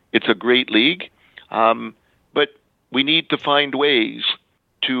 because It's a great league. But we need to find ways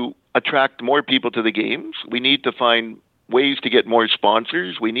to attract more people to the games. We need to find ways to get more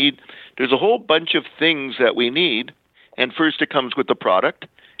sponsors. There's a whole bunch of things that we need. And first it comes with the product.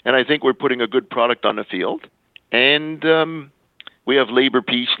 And I think we're putting a good product on the field. And we have labor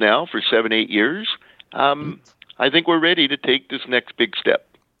peace now for 7-8 years. I think we're ready to take this next big step.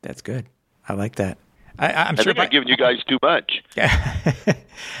 That's good. I like that. I'm sure I've given you guys too much.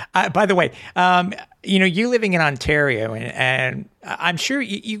 By the way, you living in Ontario, and I'm sure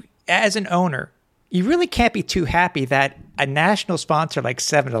you, as an owner, you really can't be too happy that a national sponsor like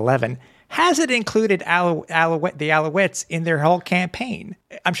 7-Eleven hasn't included the Alouettes in their whole campaign.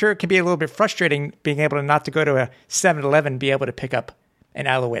 I'm sure it can be a little bit frustrating being able to not to go to a 7-Eleven and be able to pick up an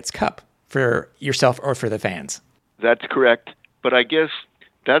Alouettes cup for yourself or for the fans. That's correct. But I guess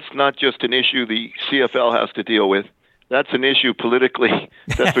that's not just an issue the CFL has to deal with. That's an issue politically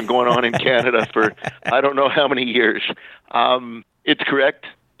that's been going on in Canada for I don't know how many years. It's correct.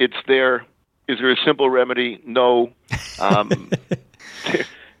 It's there. Is there a simple remedy? No.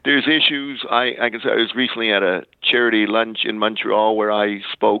 There's issues. I can say I was recently at a charity lunch in Montreal where I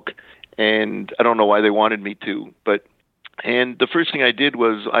spoke, and I don't know why they wanted me to, and the first thing I did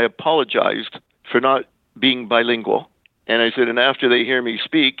was I apologized for not being bilingual. And I said, and after they hear me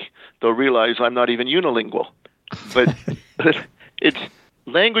speak, they'll realize I'm not even unilingual. But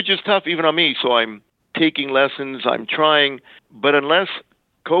language is tough even on me, so I'm taking lessons, I'm trying. But unless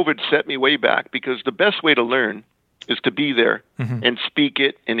COVID set me way back, because the best way to learn is to be there and speak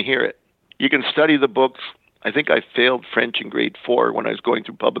it and hear it. You can study the books. I think I failed French in grade 4 when I was going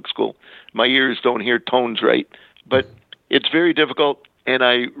through public school. My ears don't hear tones right. But it's very difficult, and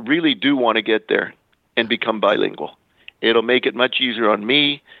I really do want to get there and become bilingual. It'll make it much easier on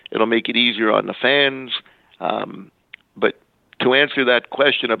me. It'll make it easier on the fans. But to answer that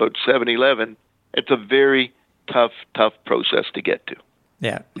question about 7-Eleven, it's a very tough process to get to.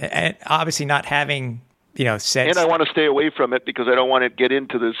 Yeah, and obviously not having, sets. And I want to stay away from it because I don't want to get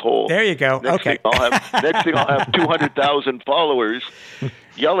into this whole. There you go. Next thing I'll have 200,000 followers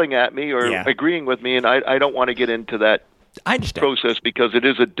yelling at me or agreeing with me, and I don't want to get into that process because it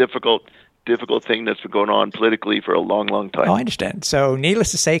is a difficult thing that's been going on politically for a long, long time. Oh, I understand. So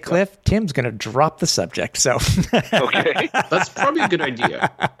needless to say, Cliff, Tim's going to drop the subject. So okay. That's probably a good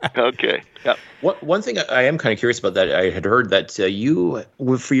idea. Okay. Yeah. One thing I am kind of curious about that I had heard that you,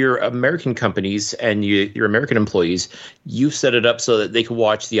 for your American companies and your American employees, you set it up so that they could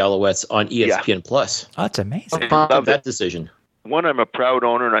watch the Alouettes on ESPN Plus. Oh, that's amazing. How about that decision? One, I'm a proud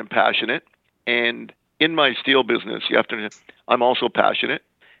owner and I'm passionate. And in my steel business, I'm also passionate.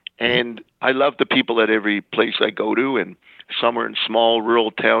 And I love the people at every place I go to, and some are in small rural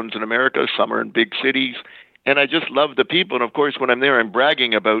towns in America, some are in big cities, and I just love the people. And of course, when I'm there, I'm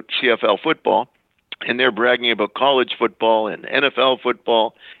bragging about CFL football, and they're bragging about college football and NFL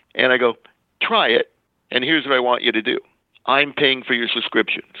football, and I go, try it, and here's what I want you to do. I'm paying for your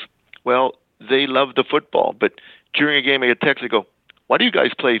subscriptions. Well, they love the football, but during a game I get a text, I go, why do you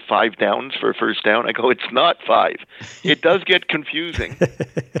guys play 5 downs for a first down? I go, it's not 5. It does get confusing,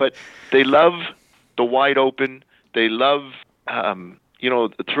 but they love the wide open. They love,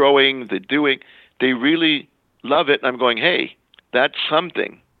 the throwing, the doing. They really love it. And I'm going, hey, that's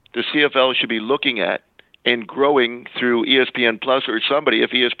something the CFL should be looking at and growing through ESPN Plus or somebody, if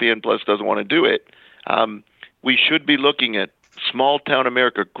ESPN Plus doesn't want to do it. We should be looking at small town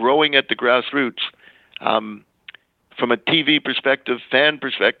America, growing at the grassroots, from a TV perspective, fan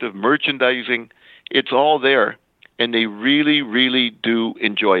perspective, merchandising. It's all there, and they really, really do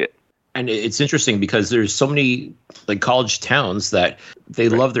enjoy it. And it's interesting because there's so many college towns that they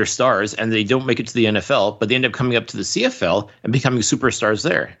love their stars and they don't make it to the NFL, but they end up coming up to the CFL and becoming superstars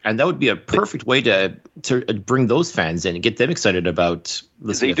there. And that would be a perfect way to bring those fans in and get them excited about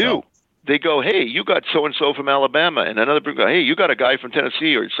the CFL. They do. They go, hey, you got so-and-so from Alabama, and another person go, hey, you got a guy from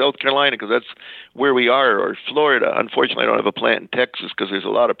Tennessee or South Carolina because that's where we are, or Florida. Unfortunately, I don't have a plant in Texas because there's a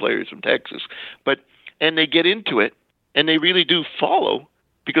lot of players from Texas. And they get into it, and they really do follow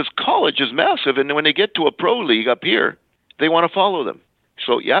because college is massive, and when they get to a pro league up here, they want to follow them.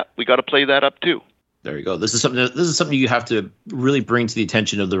 So, we got to play that up too. There you go. This is something you have to really bring to the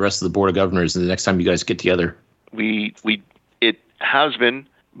attention of the rest of the Board of Governors the next time you guys get together. It has been,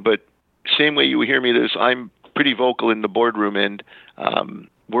 but same way you hear me this, I'm pretty vocal in the boardroom, and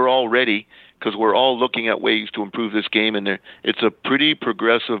we're all ready because we're all looking at ways to improve this game. And it's a pretty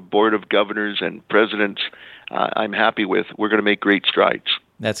progressive board of governors and presidents I'm happy with. We're going to make great strides.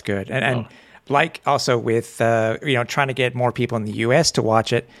 That's good. And like also with, trying to get more people in the U.S. to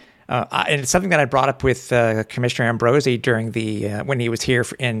watch it, And it's something that I brought up with Commissioner Ambrosi during when he was here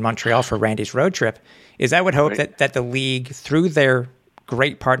in Montreal for Randy's road trip, is I would hope that the league, through their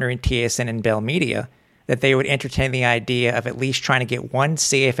great partner in TSN and Bell Media, that they would entertain the idea of at least trying to get one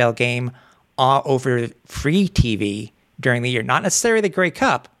CFL game over free TV during the year. Not necessarily the Grey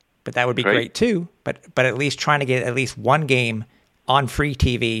Cup, but that would be great too. But at least trying to get at least one game on free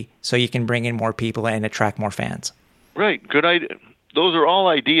TV so you can bring in more people and attract more fans. Right. Good idea. Those are all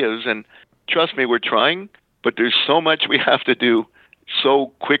ideas, and trust me, we're trying, but there's so much we have to do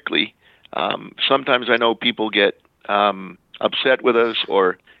so quickly. Sometimes I know people get upset with us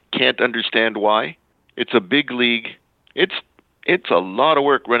or can't understand why. It's a big league. It's a lot of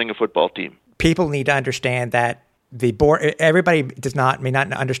work running a football team. People need to understand that the board, everybody may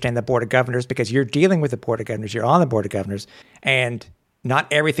not understand the Board of Governors, because you're dealing with the Board of Governors, you're on the Board of Governors, and not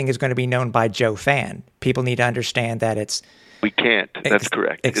everything is going to be known by Joe Fan. People need to understand that we can't. That's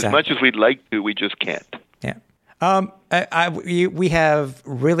correct. Exactly. As much as we'd like to, we just can't. Yeah. We have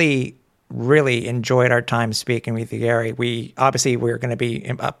really, really enjoyed our time speaking with you, Gary. We're going to be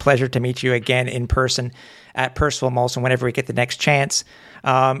a pleasure to meet you again in person at Percival Molson whenever we get the next chance.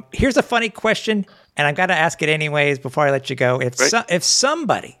 Here's a funny question, and I've got to ask it anyways before I let you go. If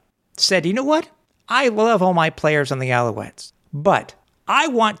somebody said, you know what? I love all my players on the Alouettes, but I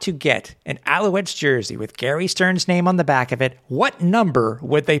want to get an Alouettes jersey with Gary Stern's name on the back of it, what number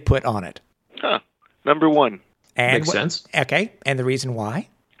would they put on it? Number 1. And Makes sense. Okay, and the reason why?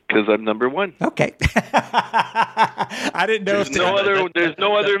 Because I'm number 1. Okay. I didn't know there's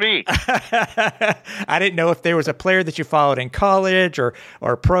no other me. I didn't know if there was a player that you followed in college or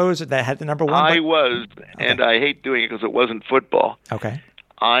pros that had the number 1. I was, and I hate doing it because it wasn't football. Okay.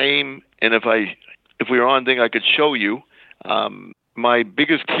 If we were on thing, I could show you. My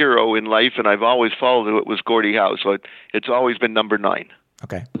biggest hero in life, and I've always followed it, was Gordie Howe. So it's always been number 9.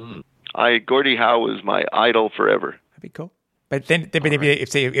 Okay. Gordie Howe was my idol forever. That'd be cool. But then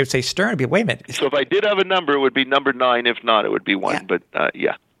if they say Stern, it'd be, wait a minute. So if I did have a number, it would be number 9. If not, it would be 1. Yeah. But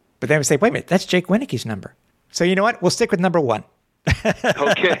yeah. But then we say, wait a minute, that's Jake Wienecke's number. So you know what? We'll stick with number 1.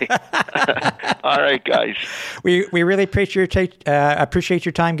 Okay. All right, guys. We really appreciate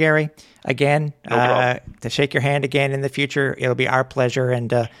your time, Gary. Again, no problem. To shake your hand again in the future, it'll be our pleasure,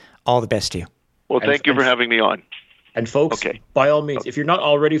 and all the best to you. Well, thank you for having me on. And folks, by all means, if you're not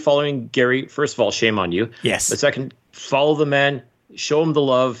already following Gary, first of all, shame on you. Yes. But second, follow the man, show him the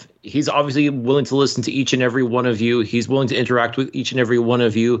love. He's obviously willing to listen to each and every one of you. He's willing to interact with each and every one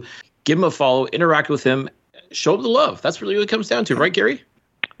of you. Give him a follow, interact with him, show him the love. That's really what it comes down to, right, Gary?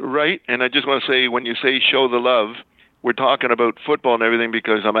 Right. And I just want to say, when you say show the love, we're talking about football and everything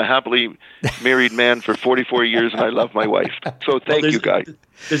because I'm a happily married man for 44 years and I love my wife. So thank you, guys.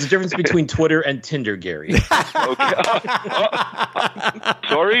 There's a difference between Twitter and Tinder, Gary. Okay.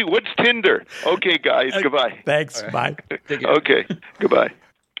 Sorry, what's Tinder? Okay, guys, goodbye. Thanks. Right. Bye. Okay, goodbye.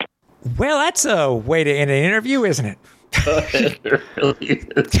 Well, that's a way to end an interview, isn't it? It really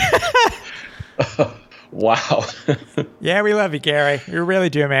is. Wow. Yeah, we love you, Gary. We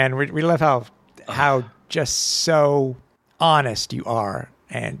really do, man. We love how just so honest you are,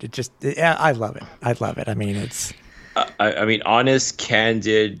 and I love it. I love it. I mean, it's. I mean, honest,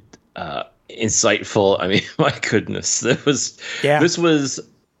 candid, insightful. I mean, my goodness, this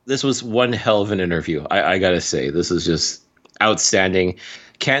was one hell of an interview. I gotta say, this is just outstanding.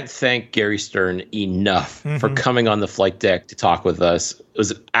 Can't thank Gary Stern enough for coming on the flight deck to talk with us. It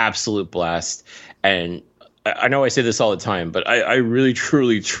was an absolute blast. And I know I say this all the time, but I really,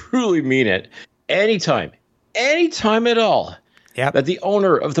 truly, truly mean it. Anytime at all, that the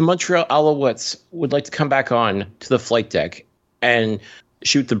owner of the Montreal Alouettes would like to come back on to the flight deck and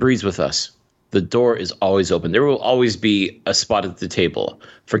shoot the breeze with us, the door is always open. There will always be a spot at the table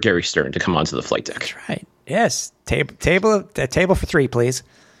for Gary Stern to come onto the flight deck. That's right. Yes. Table for 3, please.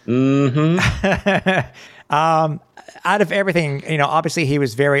 Mm-hmm. Out of everything, obviously he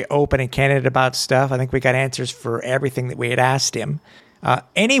was very open and candid about stuff. I think we got answers for everything that we had asked him.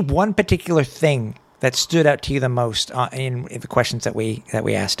 Any one particular thing that stood out to you the most in the questions that we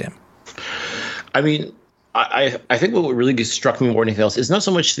asked him? I mean, I think what really struck me more than anything else is not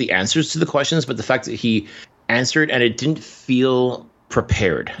so much the answers to the questions, but the fact that he answered and it didn't feel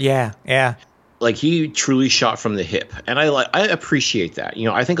prepared. Yeah. Like he truly shot from the hip, and I appreciate that.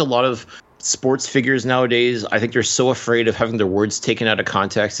 I think a lot of sports figures nowadays, I think they're so afraid of having their words taken out of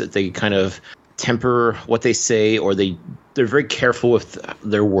context that they kind of temper what they say, or they're very careful with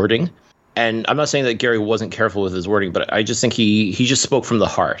their wording. And I'm not saying that Gary wasn't careful with his wording, but I just think he just spoke from the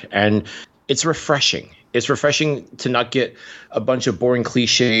heart, and it's refreshing. it's refreshing to not get a bunch of boring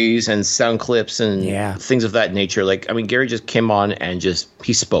cliches and sound clips and things of that nature. Like, I mean, Gary just came on and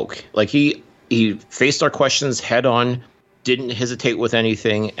he spoke. Like, he faced our questions head on, didn't hesitate with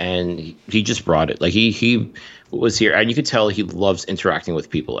anything, and he just brought it. Like, he was here, and you could tell he loves interacting with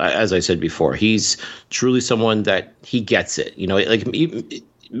people. As I said before, he's truly someone that he gets it. You know, like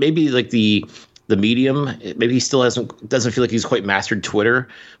maybe like the medium, maybe he still doesn't feel like he's quite mastered Twitter,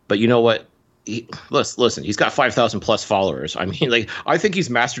 but you know what? Listen, he's got 5,000 plus followers. I mean, like, I think he's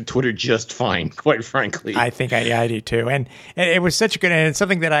mastered Twitter just fine, quite frankly. I think I do too. And it was such a good, and it's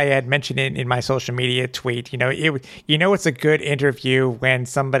something that I had mentioned in my social media tweet. You know, it's a good interview when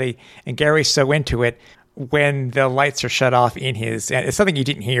somebody, and Gary's so into it, when the lights are shut off in his, and it's something you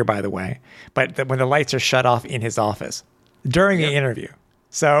didn't hear, by the way, but when the lights are shut off in his office during the interview.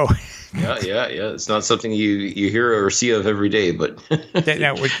 So yeah. It's not something you hear or see of every day, but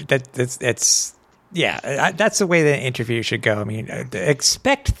that's the way the interview should go. I mean,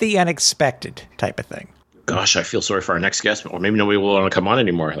 expect the unexpected type of thing. Gosh, I feel sorry for our next guest, or maybe nobody will want to come on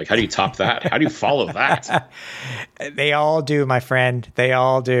anymore. Like, how do you top that? How do you follow that? They all do, my friend. They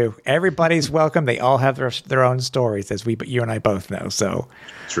all do. Everybody's welcome. They all have their own stories, as you and I both know. So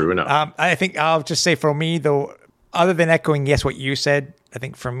true enough. I think I'll just say, for me, though, other than echoing what you said, I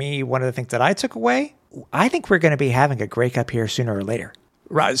think for me, one of the things that I took away, I think we're going to be having a Grey Cup here sooner or later.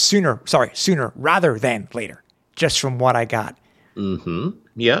 Sooner rather than later, just from what I got. Mm-hmm.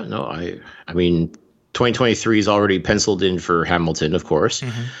 Yeah, no, I mean, 2023 is already penciled in for Hamilton, of course.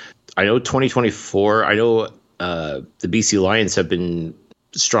 Mm-hmm. I know 2024, the BC Lions have been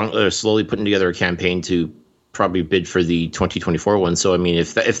slowly putting together a campaign to probably bid for the 2024 one. So, I mean,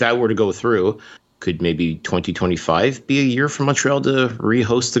 if that were to go through, could maybe 2025 be a year for Montreal to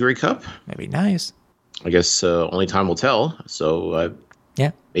re-host the Grey Cup? That'd be nice. I guess only time will tell. So,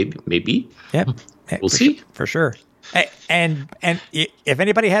 maybe. Yeah, we'll see. For sure. And if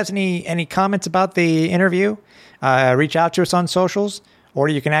anybody has any comments about the interview, reach out to us on socials, or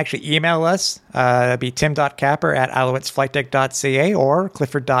you can actually email us. It'd be tim.capper@alouettesflightdeck.ca or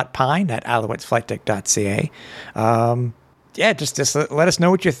clifford.pine@alouettesflightdeck.ca. Just let us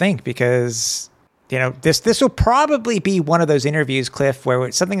know what you think, because you know, this will probably be one of those interviews, Cliff, where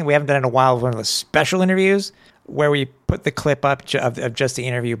it's something that we haven't done in a while, one of those special interviews where we put the clip up of just the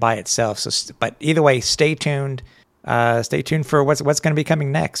interview by itself. So, but either way, stay tuned. Stay tuned for what's going to be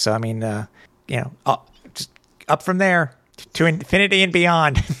coming next. So, I mean, just up from there to infinity and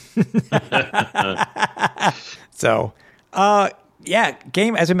beyond. So,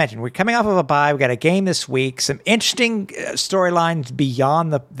 game, as we mentioned, we're coming off of a bye. We got a game this week. Some interesting storylines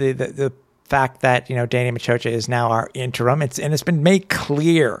beyond the fact that, you know, Danny Machocha is now our interim. It's been made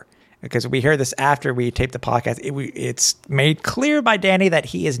clear, because we heard this after we taped the podcast. It's made clear by Danny that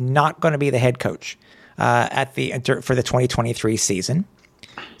he is not going to be the head coach for the 2023 season.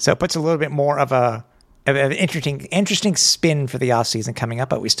 So it puts a little bit more of an interesting spin for the offseason coming up,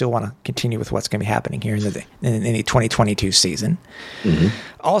 but we still want to continue with what's going to be happening here in the 2022 season. Mm-hmm.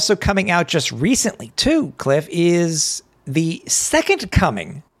 Also coming out just recently too, Cliff, is the second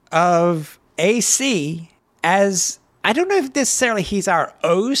coming of AC, as I don't know if necessarily he's our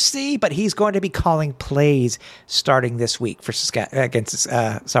OC, but he's going to be calling plays starting this week versus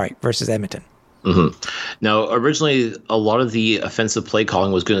Edmonton. Mm-hmm. Now, originally, a lot of the offensive play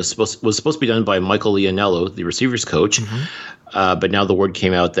calling was supposed to be done by Michael Leonello, the receivers coach. Mm-hmm. But now the word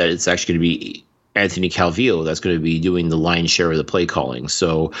came out that it's actually going to be Anthony Calvillo that's going to be doing the lion's share of the play calling.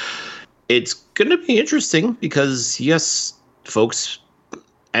 So it's going to be interesting because, yes, folks,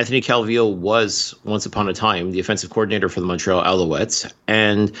 Anthony Calvillo was once upon a time the offensive coordinator for the Montreal Alouettes.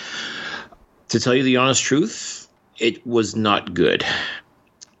 And to tell you the honest truth, it was not good.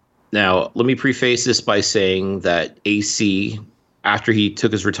 Now, let me preface this by saying that AC, after he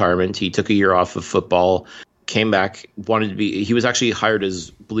took his retirement, he took a year off of football, came back, he was actually hired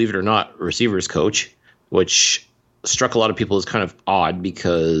as, believe it or not, receivers coach, which struck a lot of people as kind of odd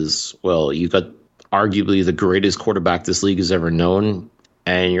because, well, you've got arguably the greatest quarterback this league has ever known,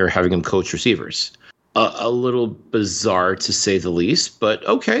 and you're having him coach receivers. A little bizarre to say the least, but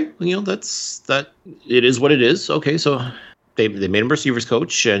okay, you know, that it is what it is. Okay, so they made him receivers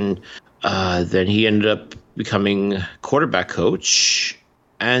coach, and then he ended up becoming quarterback coach,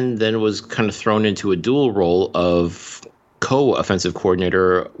 and then was kind of thrown into a dual role of co-offensive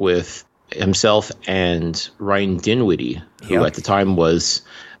coordinator with himself and Ryan Dinwiddie, who at the time was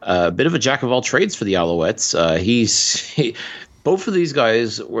a bit of a jack of all trades for the Alouettes. Both of these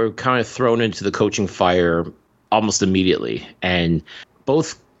guys were kind of thrown into the coaching fire almost immediately, and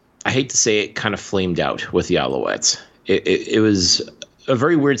both, I hate to say it, kind of flamed out with the Alouettes. It was a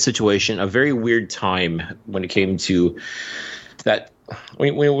very weird situation, a very weird time when it came to that.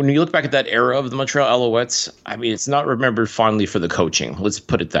 When you look back at that era of the Montreal Alouettes, I mean, it's not remembered fondly for the coaching. Let's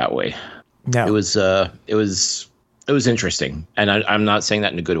put it that way. No, it was interesting, and I'm not saying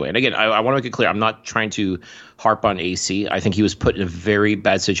that in a good way. And again, I want to make it clear, I'm not trying to harp on AC. I think he was put in a very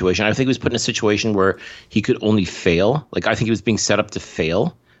bad situation. I think he was put in a situation where he could only fail. Like, I think he was being set up to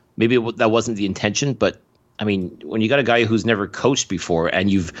fail. Maybe that wasn't the intention, but I mean, when you got a guy who's never coached before and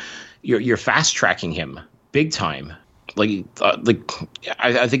you're fast tracking him big time. I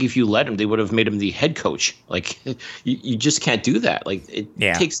think if you let him, they would have made him the head coach. Like, you just can't do that. Like, it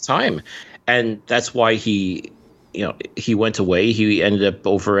takes time, and that's why he went away. He ended up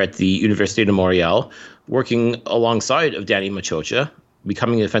over at the Université de Montréal, working alongside of Danny Machocha,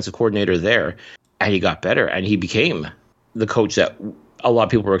 becoming the offensive coordinator there, and he got better, and he became the coach that a lot of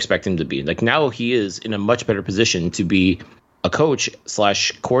people were expecting him to be. Like, now he is in a much better position to be a coach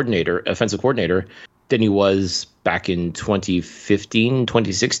 / coordinator, offensive coordinator, than he was back in 2015,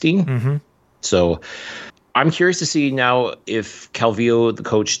 2016. Mm-hmm. So I'm curious to see now if Calvillo, the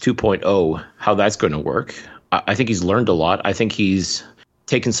coach 2.0, how that's going to work. I think he's learned a lot. I think he's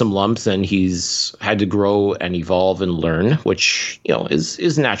taken some lumps and he's had to grow and evolve and learn, which,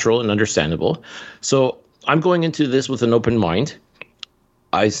 is natural and understandable. So I'm going into this with an open mind.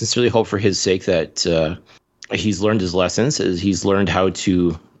 I sincerely hope for his sake that he's learned his lessons, as he's learned how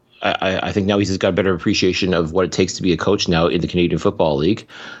to. I think now he's got a better appreciation of what it takes to be a coach now in the Canadian Football League.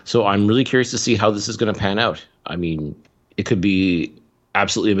 So I'm really curious to see how this is going to pan out. I mean, it could be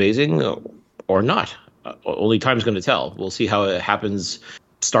absolutely amazing or not. Only time's going to tell. We'll see how it happens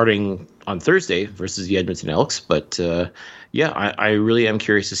starting on Thursday versus the Edmonton Elks. But I really am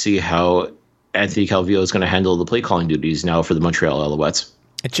curious to see how Anthony Calvillo is going to handle the play calling duties now for the Montreal Alouettes.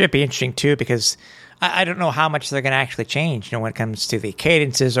 It should be interesting too, because I don't know how much they're going to actually change, when it comes to the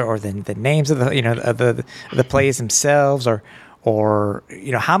cadences or the names of the plays themselves, or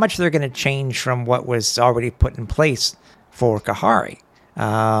how much they're going to change from what was already put in place for Khari.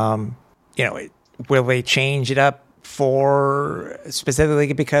 Will they change it up for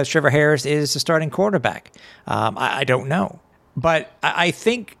specifically because Trevor Harris is the starting quarterback? I don't know, but I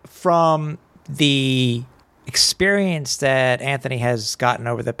think from the experience that Anthony has gotten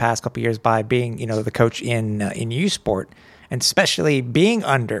over the past couple of years by being, the coach in U Sport, and especially being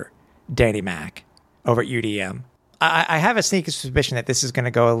under Danny Mac over at UDM, I have a sneaky suspicion that this is going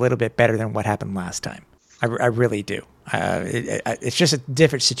to go a little bit better than what happened last time. I really do. It's just a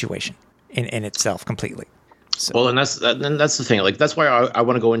different situation in itself completely. So. Well, and that's the thing. Like, that's why I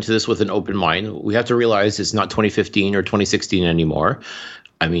want to go into this with an open mind. We have to realize it's not 2015 or 2016 anymore.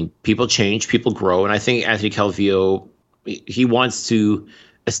 I mean, people change, people grow, and I think Anthony Calvillo, he wants to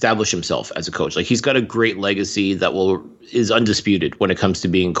establish himself as a coach. Like, he's got a great legacy that is undisputed when it comes to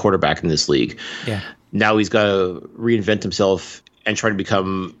being quarterback in this league. Yeah. Now he's got to reinvent himself and try to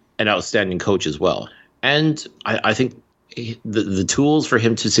become an outstanding coach as well. And I think the tools for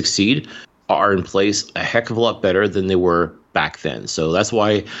him to succeed are in place a heck of a lot better than they were back then. So that's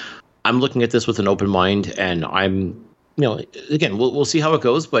why I'm looking at this with an open mind, and I'm. Again, we'll see how it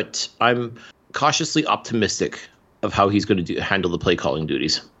goes, but I'm cautiously optimistic of how he's going to handle the play calling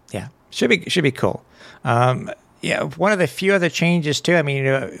duties. Yeah, should be cool. One of the few other changes too. I mean,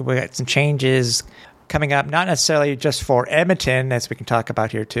 we got some changes coming up, not necessarily just for Edmonton, as we can talk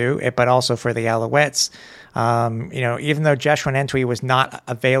about here too, but also for the Alouettes. Even though Joshua Antwi was not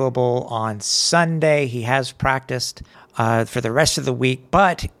available on Sunday, he has practiced for the rest of the week,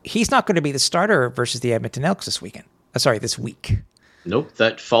 but he's not going to be the starter versus the Edmonton Elks this week. Nope,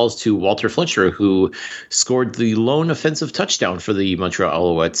 that falls to Walter Fletcher, who scored the lone offensive touchdown for the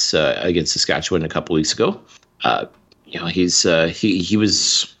Montreal Alouettes against Saskatchewan a couple weeks ago. He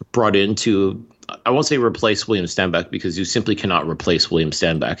was brought in to, I won't say replace William Stanback, because you simply cannot replace William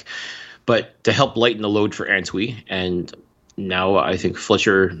Stanback, but to help lighten the load for Antwi. And now I think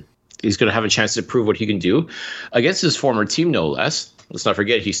Fletcher is going to have a chance to prove what he can do against his former team, no less. Let's not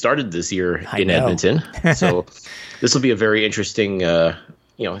forget, he started this year in Edmonton. So this will be a very interesting, I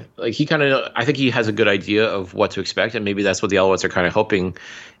think he has a good idea of what to expect. And maybe that's what the Alouettes are kind of hoping,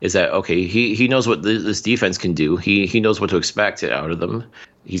 is that, okay, he knows what this defense can do. He knows what to expect out of them.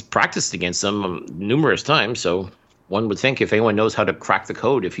 He's practiced against them numerous times. So one would think if anyone knows how to crack the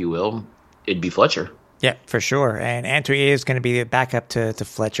code, if you will, it'd be Fletcher. Yeah, for sure. And Antwi is going to be the backup to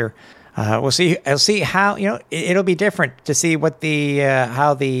Fletcher. We'll see. I'll see how it'll be different to see what the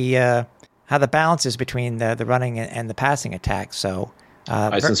how the balance is between the running and the passing attack. So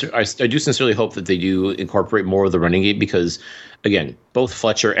I do sincerely hope that they do incorporate more of the running game, because again, both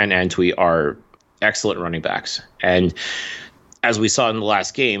Fletcher and Antwi are excellent running backs, and as we saw in the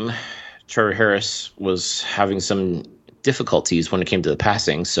last game, Trevor Harris was having some difficulties when it came to the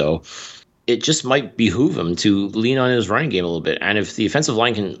passing. So it just might behoove him to lean on his running game a little bit. And if the offensive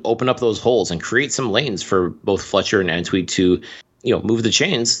line can open up those holes and create some lanes for both Fletcher and Antwi to, move the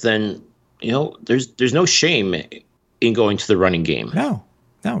chains, then, there's no shame in going to the running game. No,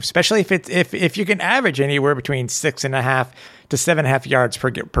 especially if you can average anywhere between 6.5 to 7.5 yards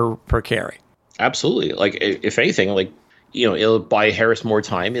per carry. Absolutely. Like, if anything, it'll buy Harris more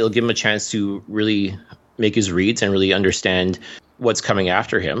time. It'll give him a chance to really make his reads and really understand what's coming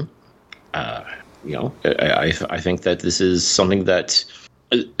after him. I think that this is something that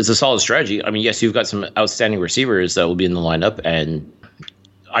is a solid strategy. I mean, yes, you've got some outstanding receivers that will be in the lineup, and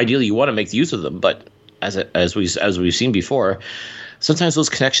ideally you want to make use of them. But as we've seen before, sometimes those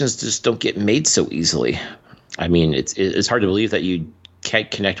connections just don't get made so easily. I mean, it's hard to believe that you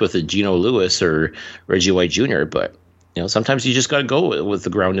can't connect with a Geno Lewis or Reggie White Jr., but sometimes you just got to go with the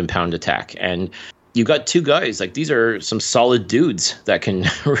ground and pound attack. And you got two guys, like, these are some solid dudes that can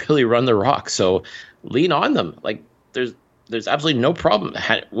really run the rock. So lean on them. Like, there's absolutely no problem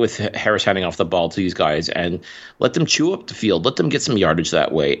with Harris handing off the ball to these guys, and let them chew up the field. Let them get some yardage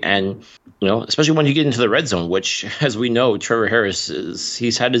that way. And, especially when you get into the red zone, which, as we know, Trevor Harris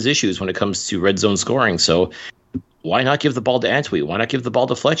he's had his issues when it comes to red zone scoring. So why not give the ball to Antwi? Why not give the ball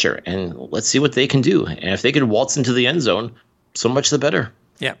to Fletcher? And let's see what they can do. And if they can waltz into the end zone, so much the better.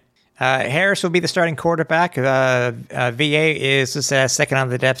 Yeah. Harris will be the starting quarterback. VA is second on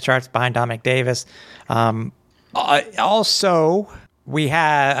the depth charts behind Dominic Davis. Also, we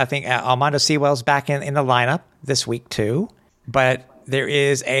have, I think, Armando Sewell's back in the lineup this week too. But there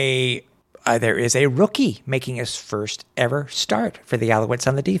is a rookie making his first ever start for the Alouettes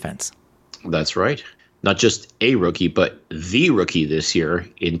on the defense. That's right. Not just a rookie, but the rookie this year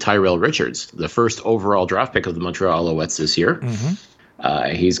in Tyrell Richards, the first overall draft pick of the Montreal Alouettes this year.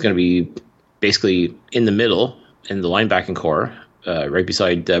 Mm-hmm. He's going to be basically in the middle in the linebacking core, right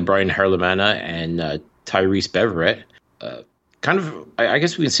beside Brian Harlemana and Tyrese Beverett. I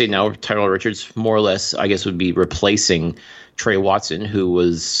guess we can say now Tyrell Richards more or less, I guess, would be replacing Trey Watson, who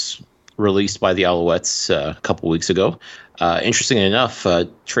was released by the Alouettes a couple weeks ago. Interestingly enough,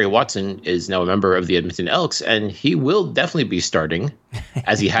 Trey Watson is now a member of the Edmonton Elks, and he will definitely be starting,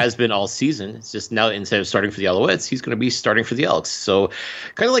 as he has been all season. It's just now, instead of starting for the Alouettes, he's going to be starting for the Elks. So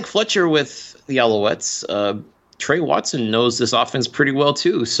kind of like Fletcher with the Alouettes, Trey Watson knows this offense pretty well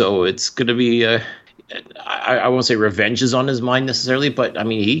too. So it's going to be, I won't say revenge is on his mind necessarily, but I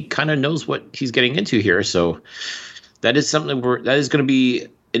mean, he kind of knows what he's getting into here. So that is something that is going to be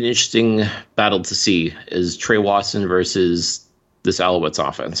an interesting battle to see, is Trey Watson versus this Alouettes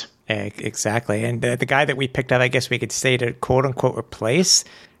offense. Exactly. And the guy that we picked up, I guess we could say, to quote unquote replace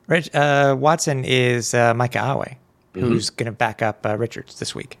Watson is Micah Awe, who's going to back up Richards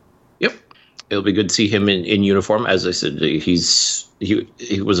this week. Yep. It'll be good to see him in uniform. As I said, he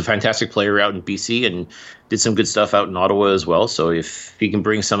was a fantastic player out in BC and did some good stuff out in Ottawa as well. So if he can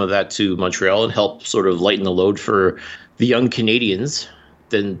bring some of that to Montreal and help sort of lighten the load for the young Canadians,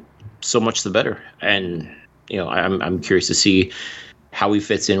 then so much the better. And I'm curious to see how he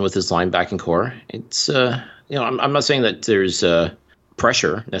fits in with his linebacking core. It's I'm not saying that there's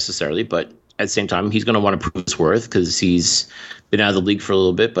pressure necessarily, but at the same time, he's going to want to prove his worth because he's been out of the league for a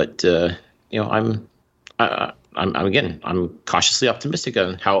little bit. But I'm cautiously optimistic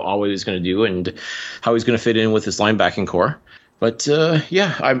on how Awe is going to do and how he's going to fit in with his linebacking core. But I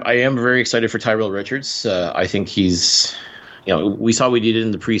am very excited for Tyrell Richards. I think he's. We saw what he did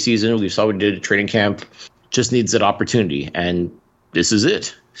in the preseason. We saw what he did at training camp. Just needs that opportunity, and this is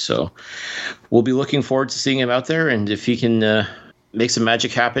it. So we'll be looking forward to seeing him out there, and if he can make some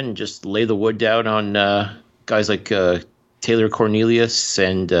magic happen and just lay the wood down on guys like Taylor Cornelius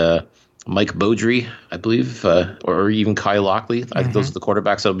and Mike Beaudry, I believe, or even Kai Lockley. I think those are the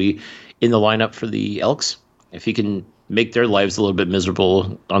quarterbacks that will be in the lineup for the Elks. If he can make their lives a little bit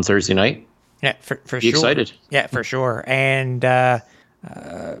miserable on Thursday night, yeah, for sure. Excited. Yeah, for sure. And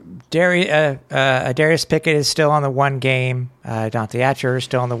Darius Pickett is still on the one game. Dante Atcher is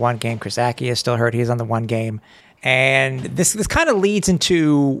still on the one game. Chris Aki is still hurt. He's on the one game. And this kind of leads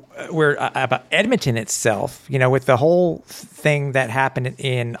into about Edmonton itself, with the whole thing that happened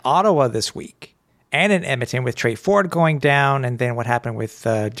in Ottawa this week and in Edmonton with Trey Ford going down, and then what happened with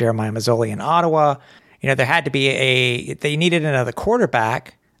Jeremiah Mazzoli in Ottawa. There had to be they needed another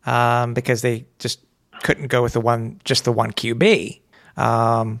quarterback. Because they just couldn't go with the one QB.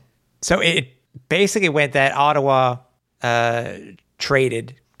 So it basically went that Ottawa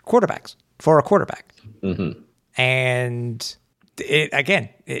traded quarterbacks for a quarterback. Mm-hmm. And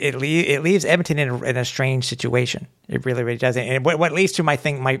it leaves Edmonton in a strange situation. It really, really does. And what leads to my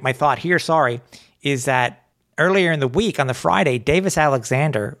thought here, is that earlier in the week on the Friday, Davis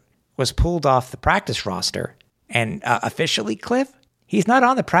Alexander was pulled off the practice roster, and officially, Cliff, he's not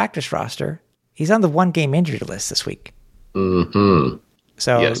on the practice roster. He's on the 1-game injured list this week. Mm-hmm.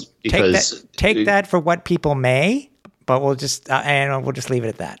 So yes, take that for what people may, but we'll just leave it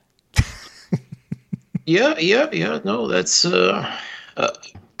at that. Yeah. No, that's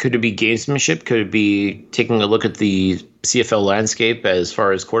could it be gamesmanship? Could it be taking a look at the CFL landscape as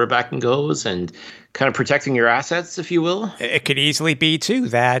far as quarterbacking goes and kind of protecting your assets, if you will? It could easily be too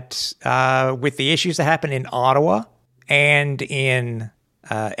that with the issues that happened in Ottawa and in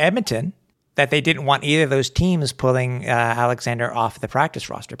Edmonton, that they didn't want either of those teams pulling Alexander off the practice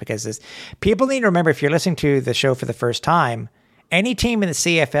roster, because people need to remember, if you're listening to the show for the first time, any team in the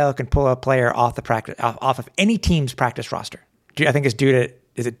CFL can pull a player off of any team's practice roster. I think is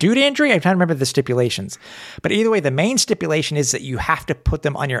it due to injury? I'm trying to remember the stipulations, but either way, the main stipulation is that you have to put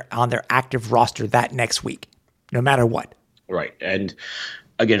them on their active roster that next week, no matter what. Right, and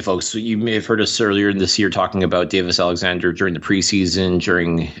again, folks, you may have heard us earlier this year talking about Davis Alexander during the preseason,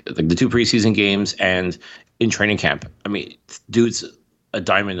 during the 2 preseason games, and in training camp. I mean, dude's a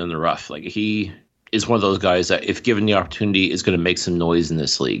diamond in the rough. Like, he is one of those guys that, if given the opportunity, is going to make some noise in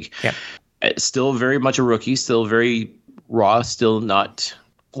this league. Yeah. Still very much a rookie, still very raw, still not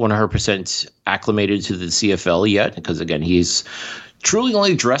 100% acclimated to the CFL yet, because again, he's truly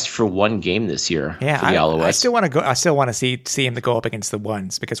only dressed for 1 game this year for the Alouettes. I still want to go. I still want to see him to go up against the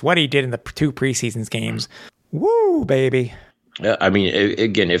ones, because what he did in the 2 preseasons games, woo, baby. Yeah, I mean,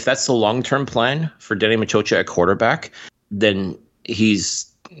 again, if that's the long-term plan for Denny Machocha at quarterback, then he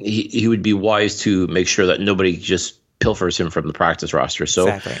would be wise to make sure that nobody just pilfers him from the practice roster. So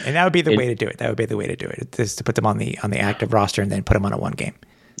exactly, and that would be the way to do it. That would be the way to do it, is to put them on the active roster and then put them on a 1 game.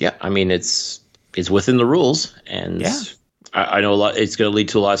 Yeah, I mean, it's within the rules, and I know it's going to lead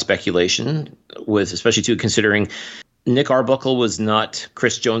to a lot of speculation, especially too considering Nick Arbuckle was not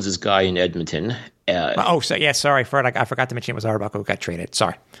Chris Jones's guy in Edmonton. Sorry, I forgot to mention it was Arbuckle who got traded.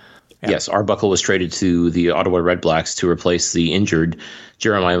 Sorry. Yeah. Yes, Arbuckle was traded to the Ottawa Redblacks to replace the injured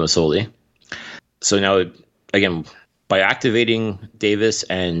Jeremiah Masoli. So now, again, by activating Davis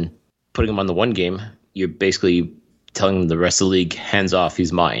and putting him on the 1 game, you're basically telling the rest of the league, hands off,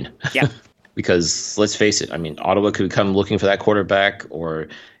 he's mine. Yeah. Because let's face it, I mean, Ottawa could come looking for that quarterback, or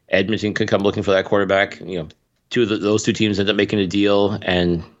Edmonton could come looking for that quarterback. You know, those 2 teams end up making a deal,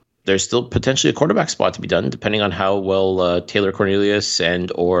 and there's still potentially a quarterback spot to be done, depending on how well Taylor Cornelius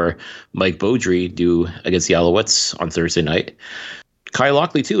or Mike Beaudry do against the Alouettes on Thursday night. Kai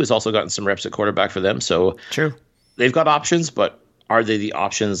Lockley, too, has also gotten some reps at quarterback for them. So true, they've got options, but are they the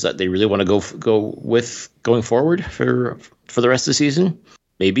options that they really want to go with going forward for the rest of the season?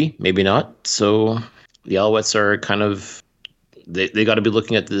 Maybe, maybe not. So the Alouettes are kind of, they got to be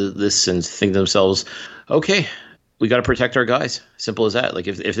looking at this and think to themselves, okay, we got to protect our guys. Simple as that. Like,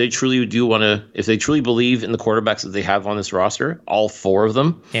 if they truly if they truly believe in the quarterbacks that they have on this roster, all 4 of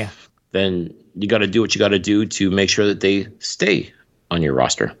them, then you got to do what you got to do to make sure that they stay on your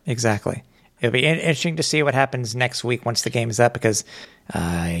roster. Exactly. It'll be interesting to see what happens next week once the game is up, because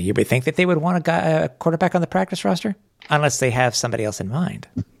you would think that they would want a quarterback on the practice roster, unless they have somebody else in mind.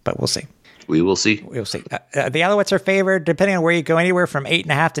 But we'll see. We will see. We'll see. The Alouettes are favored, depending on where you go, anywhere from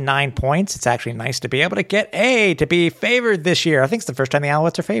 8.5 to 9 points. It's actually nice to be able to get to be favored this year. I think it's the first time the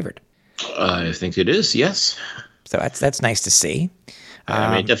Alouettes are favored. I think it is, yes. So that's nice to see.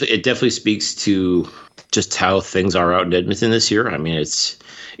 I mean, it definitely speaks to just how things are out in Edmonton this year. I mean,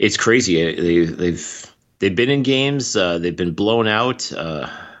 it's crazy. They've been in games. They've been blown out.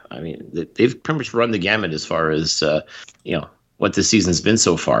 I mean, they've pretty much run the gamut as far as what this season's been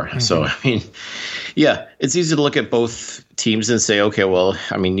so far. Mm-hmm. So, I mean, yeah, it's easy to look at both teams and say, okay, well,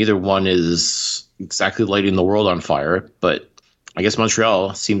 I mean, neither one is exactly lighting the world on fire, but I guess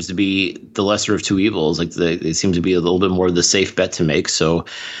Montreal seems to be the lesser of 2 evils. Like, they seem to be a little bit more the safe bet to make. So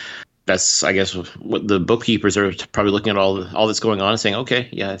that's, I guess, what the bookkeepers are probably looking at all that's going on and saying, okay,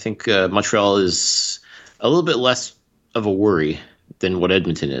 yeah, I think Montreal is a little bit less of a worry than what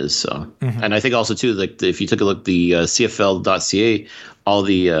Edmonton is. So, mm-hmm. And I think also too, like, if you took a look at the CFL.ca, all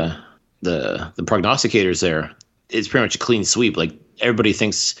the prognosticators there, it's pretty much a clean sweep. Like, everybody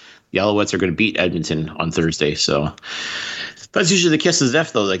thinks the Alouettes are going to beat Edmonton on Thursday. So that's usually the kiss of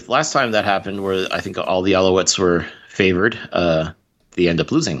death, though. Like, last time that happened, where I think all the Alouettes were favored, they end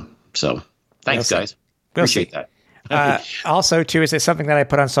up losing. So thanks, guys. Appreciate that. Also, too, is it something that I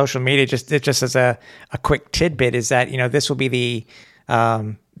put on social media just as a quick tidbit, is that, this will be the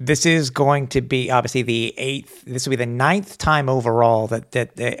this is going to be obviously this will be the 9th time overall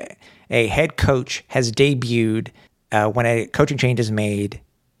that a head coach has debuted when a coaching change is made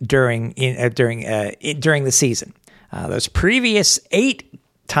during the season. Those previous 8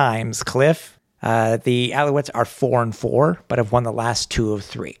 times, Cliff, the Alouettes are 4-4, but have won the last 2 of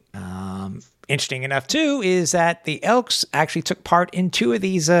 3. Interesting enough, too, is that the Elks actually took part in 2 of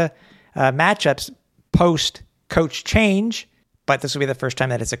these matchups post-coach change, but this will be the first time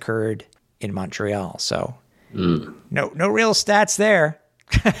that it's occurred in Montreal. So no real stats there.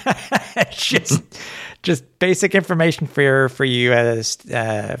 just basic information for you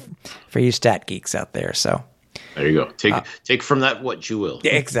stat geeks out there. So there you go. Take from that what you will.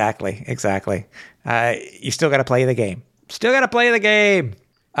 Yeah, exactly. You still got to play the game.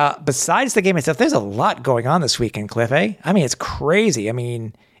 Besides the game itself, there's a lot going on this weekend, Cliff. I mean, it's crazy. I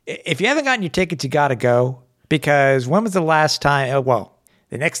mean, if you haven't gotten your tickets, you got to go, because when was the last time?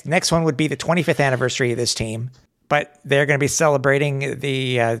 The next one would be the 25th anniversary of this team, but they're going to be celebrating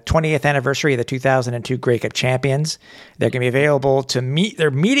the 20th anniversary of the 2002 Grey Cup champions. They're going to be available to meet.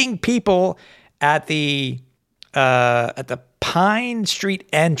 They're meeting people at the Pine Street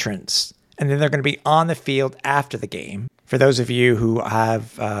entrance, and then they're going to be on the field after the game. For those of you who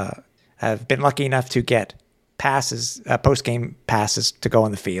have been lucky enough to get passes, post-game passes to go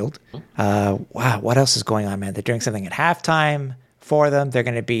on the field. Wow, what else is going on, man? They're doing something at halftime for them. They're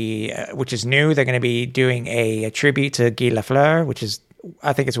going to be, which is new, they're going to be doing a tribute to Guy Lafleur, which is,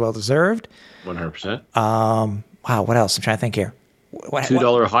 I think it's well-deserved. 100%. Wow, what else? I'm trying to think here.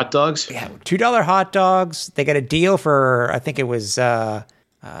 $2 hot dogs? Yeah, $2 hot dogs. They got a deal for, I think it was a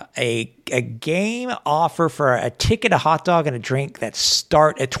game offer for a ticket, a hot dog, and a drink that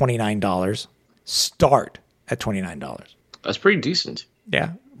start at $29. That's pretty decent.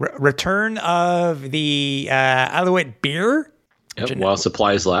 Yeah. Return of the Alouette beer. Yep, while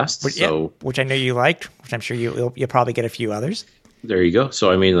supplies last. Which I know you liked, which I'm sure you'll probably get a few others. There you go. So,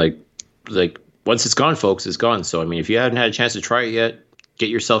 I mean, like once it's gone, folks, it's gone. So, I mean, if you haven't had a chance to try it yet, get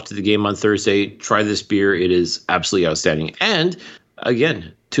yourself to the game on Thursday. Try this beer. It is absolutely outstanding. And,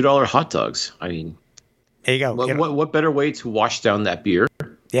 again, $2 hot dogs. I mean, there you go. What better way to wash down that beer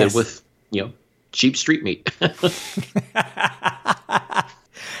than with, cheap street meat?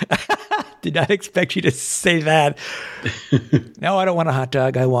 Did not expect you to say that. No, I don't want a hot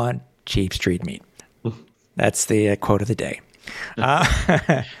dog. I want cheap street meat. That's the quote of the day.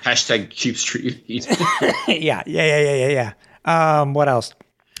 Hashtag cheap street meat. Yeah. What else?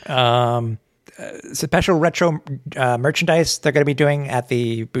 Special retro merchandise they're going to be doing at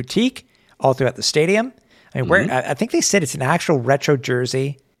the boutique all throughout the stadium. I mean, I think they said it's an actual retro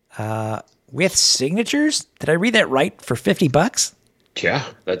jersey with signatures. Did I read that right? For $50? Yeah,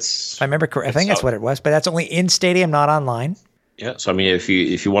 that's. I remember. I think that's what it was, but that's only in stadium, not online. Yeah, so I mean, if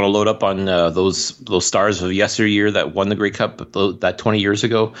you want to load up on those stars of yesteryear that won the Grey Cup that 20 years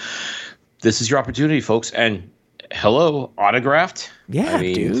ago, this is your opportunity, folks. And hello, autographed. Yeah, I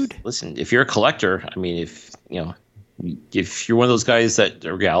mean, dude. Listen, if you're a collector, I mean, if you're one of those guys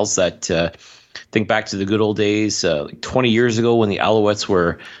or gals that think back to the good old days, like 20 years ago when the Alouettes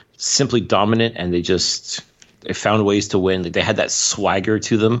were simply dominant and they found ways to win. They had that swagger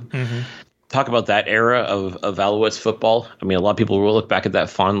to them. Mm-hmm. Talk about that era of Alouettes football. I mean, a lot of people will look back at that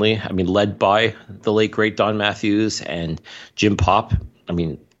fondly. I mean, led by the late, great Don Matthews and Jim Popp. I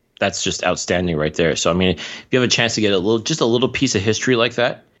mean, that's just outstanding right there. So, I mean, if you have a chance to get a little piece of history like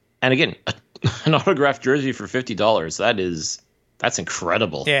that, and again, an autographed jersey for $50, that's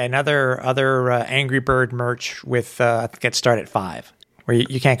incredible. Yeah, another Angry Bird merch with I think it started at $5, where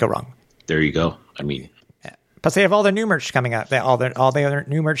you can't go wrong. There you go. I mean. Plus, they have all their new merch coming out. All the other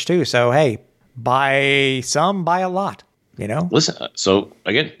new merch too. So, hey, buy some, buy a lot. Listen. So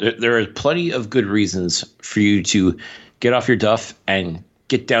again, there are plenty of good reasons for you to get off your duff and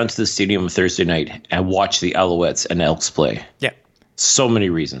get down to the stadium Thursday night and watch the Alouettes and Elks play. Yeah, so many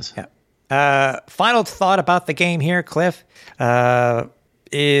reasons. Yeah. Final thought about the game here, Cliff,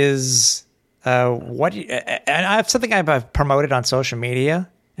 is what? And I have something I've promoted on social media.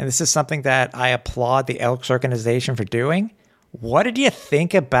 And this is something that I applaud the Elks organization for doing. What did you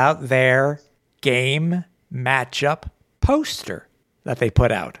think about their game matchup poster that they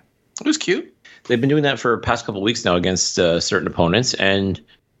put out? It was cute. They've been doing that for the past couple of weeks now against certain opponents. And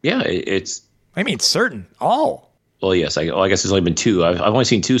yeah, it's... I mean, certain. All. Well, yes. I guess there's only been 2. I've only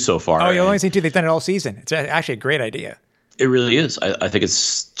seen 2 so far. Oh, you've only seen 2. They've done it all season. It's actually a great idea. It really is. I think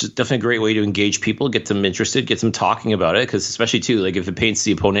it's just definitely a great way to engage people, get them interested, get them talking about it. Because especially too, like if it paints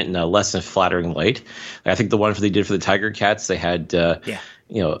the opponent in a less than flattering light. I think the one they did for the Tiger Cats, they had a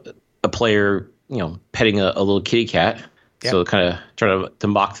player petting a little kitty cat. So kind of trying to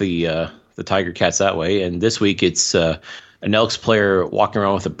mock the Tiger Cats that way. And this week it's an Elks player walking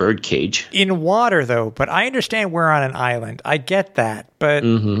around with a bird cage. In water, though. But I understand we're on an island. I get that. But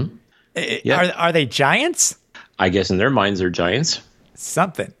are they giants? I guess in their minds they're giants.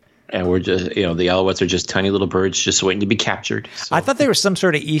 Something. And we're just, the Alouettes are just tiny little birds just waiting to be captured. So. I thought there was some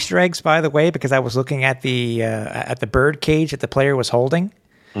sort of Easter eggs, by the way, because I was looking at the bird cage that the player was holding.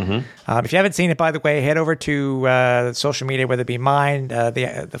 Mm-hmm. If you haven't seen it, by the way, head over to social media, whether it be mine,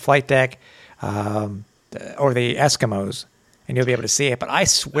 the Flight Deck, or the Eskimos, and you'll be able to see it. But I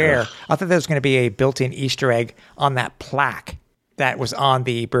swear, I thought there was going to be a built-in Easter egg on that plaque that was on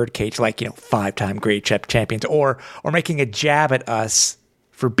the bird cage, like 5-time Grey Cup champions, or making a jab at us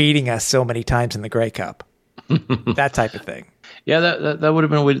for beating us so many times in the Grey Cup. That type of thing. Yeah, that would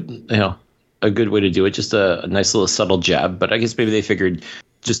have been a good way to do it. Just a nice little subtle jab. But I guess maybe they figured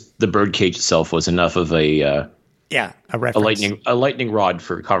just the bird cage itself was enough of a reference. a lightning rod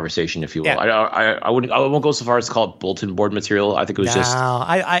for conversation, if you will. Yeah. I won't go so far as to call it bulletin board material. I think it was just.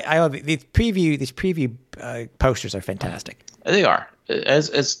 These preview posters are fantastic. They are. As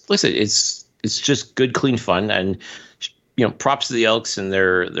listen, it's just good, clean fun, and props to the Elks and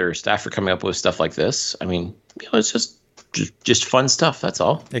their staff for coming up with stuff like this. I mean, it's just fun stuff. That's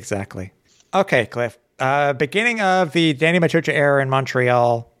all. Exactly. Okay, Cliff. Beginning of the Danny Maciocia era in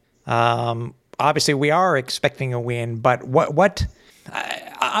Montreal. Obviously, we are expecting a win, but what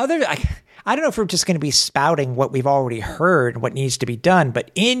I don't know if we're just going to be spouting what we've already heard, what needs to be done. But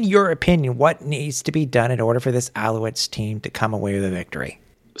in your opinion, what needs to be done in order for this Alouettes team to come away with a victory?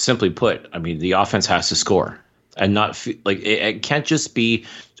 Simply put, I mean, the offense has to score. And not it can't just be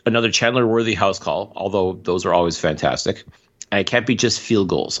another Chandler Worthy house call, although those are always fantastic. And it can't be just field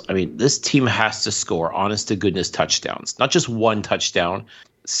goals. I mean, this team has to score honest to goodness touchdowns, not just one touchdown,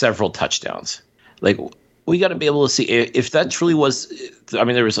 several touchdowns. Like, we got to be able to see if that truly was. I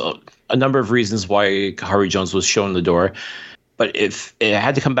mean, there was a number of reasons why Khari Jones was shown the door, but if it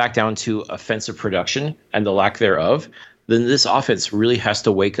had to come back down to offensive production and the lack thereof, then this offense really has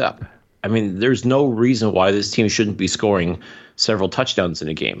to wake up. I mean, there's no reason why this team shouldn't be scoring several touchdowns in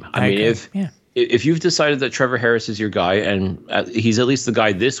a game. I mean, if you've decided that Trevor Harris is your guy and he's at least the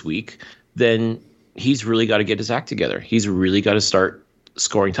guy this week, then he's really got to get his act together. He's really got to start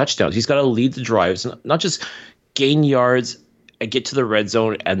scoring touchdowns. He's got to lead the drives, not just gain yards and get to the red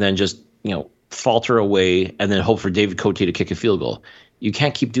zone and then just, falter away and then hope for David Cote to kick a field goal. You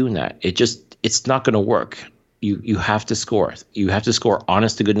can't keep doing that. It's not going to work. You have to score. You have to score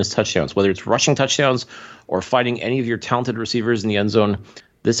honest to goodness touchdowns, whether it's rushing touchdowns or finding any of your talented receivers in the end zone.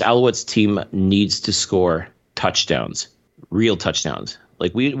 This Alouettes team needs to score touchdowns, real touchdowns.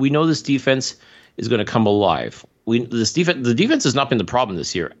 Like we know this defense is going to come alive. The defense has not been the problem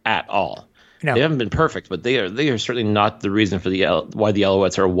this year at all. No. They haven't been perfect, but they are certainly not the reason for why the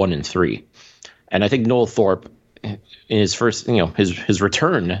Alouettes are 1-3. And I think Noel Thorpe, in his first, his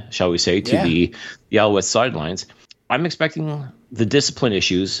return, shall we say, to the Alouettes sidelines, I'm expecting the discipline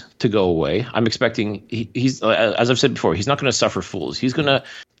issues to go away. I'm expecting he's, as I've said before, he's not going to suffer fools. He's going to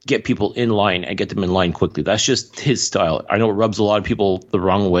get people in line and get them in line quickly. That's just his style. I know it rubs a lot of people the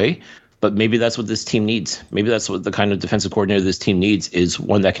wrong way, but maybe that's what this team needs. Maybe that's what the kind of defensive coordinator this team needs, is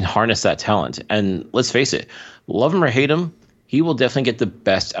one that can harness that talent. And let's face it, love him or hate him, he will definitely get the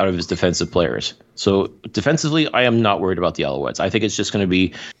best out of his defensive players. So defensively, I am not worried about the Alouettes. I think it's just going to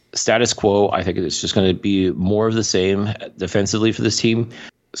be status quo. I think it's just going to be more of the same defensively for this team.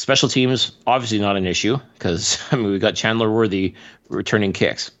 Special teams, obviously not an issue, because we've got Chandler Worthy returning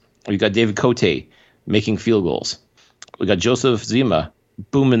kicks. We've got David Cote making field goals. We've got Joseph Zima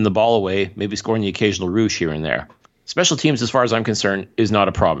booming the ball away, maybe scoring the occasional roosh here and there. Special teams, as far as I'm concerned, is not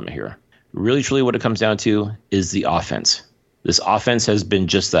a problem here. Really, truly what it comes down to is the offense. This offense has been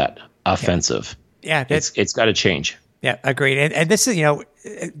just that, offensive. Yeah, it's got to change. Yeah, agreed. And this is,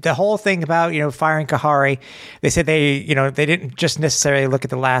 the whole thing about, firing Khari, they said they didn't just necessarily look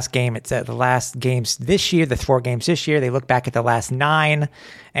at the last game. It's the last games this year, the 4 games this year. They look back at the last 9.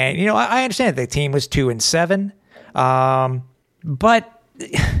 And, I understand the team was 2-7. But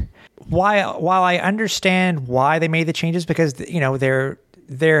while I understand why they made the changes, because,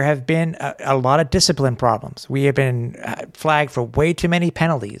 there have been a lot of discipline problems. We have been flagged for way too many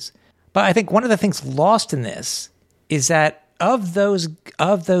penalties. But I think one of the things lost in this is that of those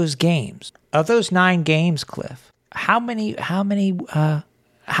games, of those 9 games, Cliff, how many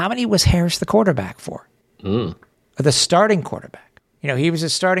was Harris the quarterback for? The starting quarterback. He was a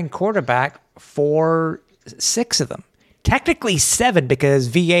starting quarterback for 6 of them. Technically 7, because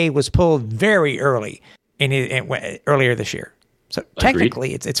VA was pulled very early earlier this year. So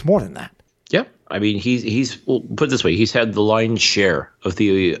technically, it's more than that. Yeah, I mean, well, put it this way, he's had the lion's share of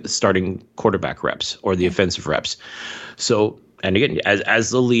the starting quarterback reps or the offensive reps. So, and again, as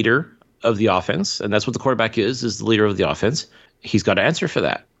the leader of the offense, and that's what the quarterback is the leader of the offense, he's got to answer for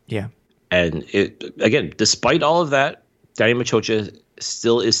that. Yeah. And again, despite all of that, Danny Maciocia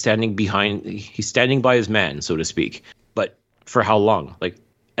still is standing by his man, so to speak. But for how long? Like,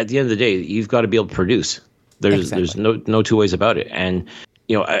 at the end of the day, you've got to be able to produce. There's no two ways about it. And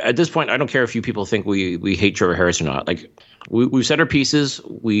you know, at this point, I don't care if you people think we hate Trevor Harris or not. Like, we've said our pieces.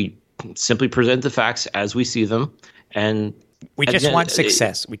 We simply present the facts as we see them, and we just want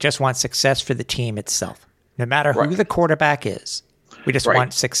success. We just want success for the team itself, no matter who the quarterback is. We just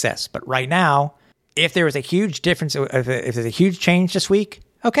want success. But right now, if there is a huge difference, if there's a huge change this week,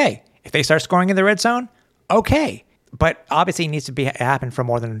 okay. If they start scoring in the red zone, okay. But obviously, it needs to happen for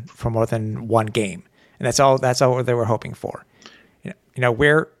more than one game, and that's all they were hoping for. You know,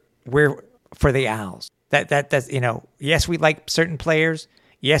 we're for the Owls. That's you know, yes, we like certain players.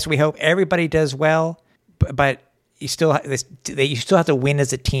 Yes, we hope everybody does well, but you still have to win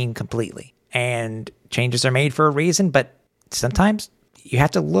as a team completely. And changes are made for a reason, but sometimes you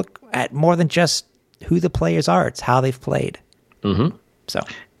have to look at more than just who the players are. It's how they've played. Mm-hmm. So,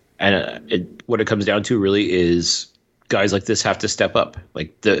 and what it comes down to really is guys like this have to step up.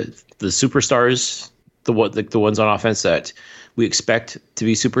 Like the superstars, the ones on offense that we expect to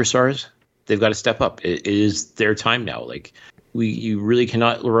be superstars, they've got to step up. It is their time now. Like you really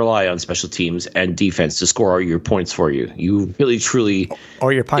cannot rely on special teams and defense to score all your points for you. You really, truly,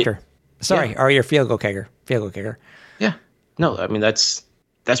 or your punter. Or your field goal kicker. Yeah. No, I mean that's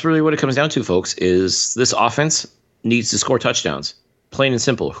really what it comes down to, folks. Is this offense needs to score touchdowns, plain and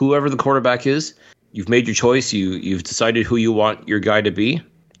simple. Whoever the quarterback is, you've made your choice. You've decided who you want your guy to be.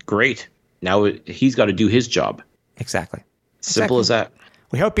 Great. Now he's got to do his job. Exactly. Simple as that.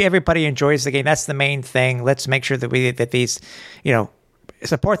 We hope everybody enjoys the game. That's the main thing. Let's make sure that these, you know,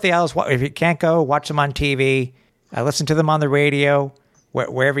 support the Owls. If you can't go, watch them on TV, listen to them on the radio,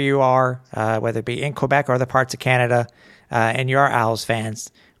 wherever you are, whether it be in Quebec or other parts of Canada, and you are Owls fans.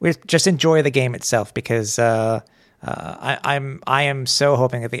 We just enjoy the game itself because I am so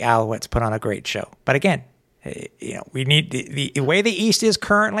hoping that the Alouettes put on a great show. But again, you know, we need the way the East is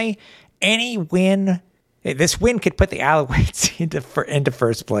currently. Any win. This win could put the Alouettes into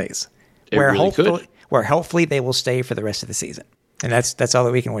first place, where hopefully they will stay for the rest of the season, and that's all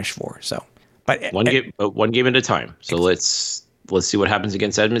that we can wish for. So, but one game at a time. So let's see what happens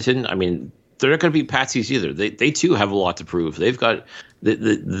against Edmonton. I mean, they're not going to be patsies either. They too have a lot to prove. They've got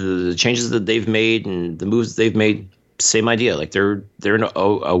the changes that they've made and the moves that they've made. Same idea. Like they're in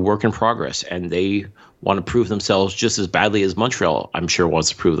a work in progress, and they want to prove themselves just as badly as Montreal, I'm sure, wants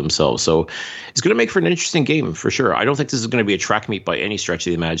to prove themselves. So it's going to make for an interesting game for sure. I don't think this is going to be a track meet by any stretch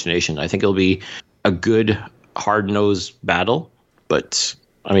of the imagination. I think it'll be a good, hard-nosed battle. But,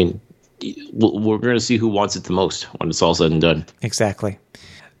 I mean, we're going to see who wants it the most when it's all said and done. Exactly.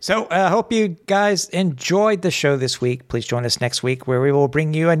 So I hope you guys enjoyed the show this week. Please join us next week where we will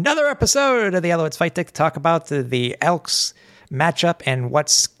bring you another episode of the Alouettes Fight Deck to talk about the Elks matchup and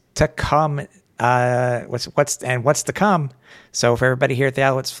what's to come. What's to come. So for everybody here at the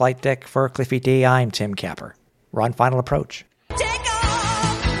Alouettes Flight Deck, for Cliffy D, I'm Tim Capper. We're on Final Approach. Take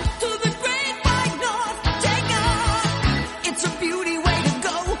off to the great white north. Take off. It's a beauty way to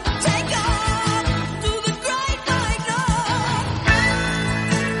go. Take off to the great white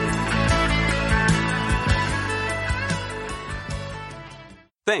north.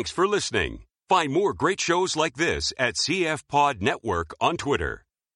 Thanks for listening. Find more great shows like this at CF Pod Network on Twitter.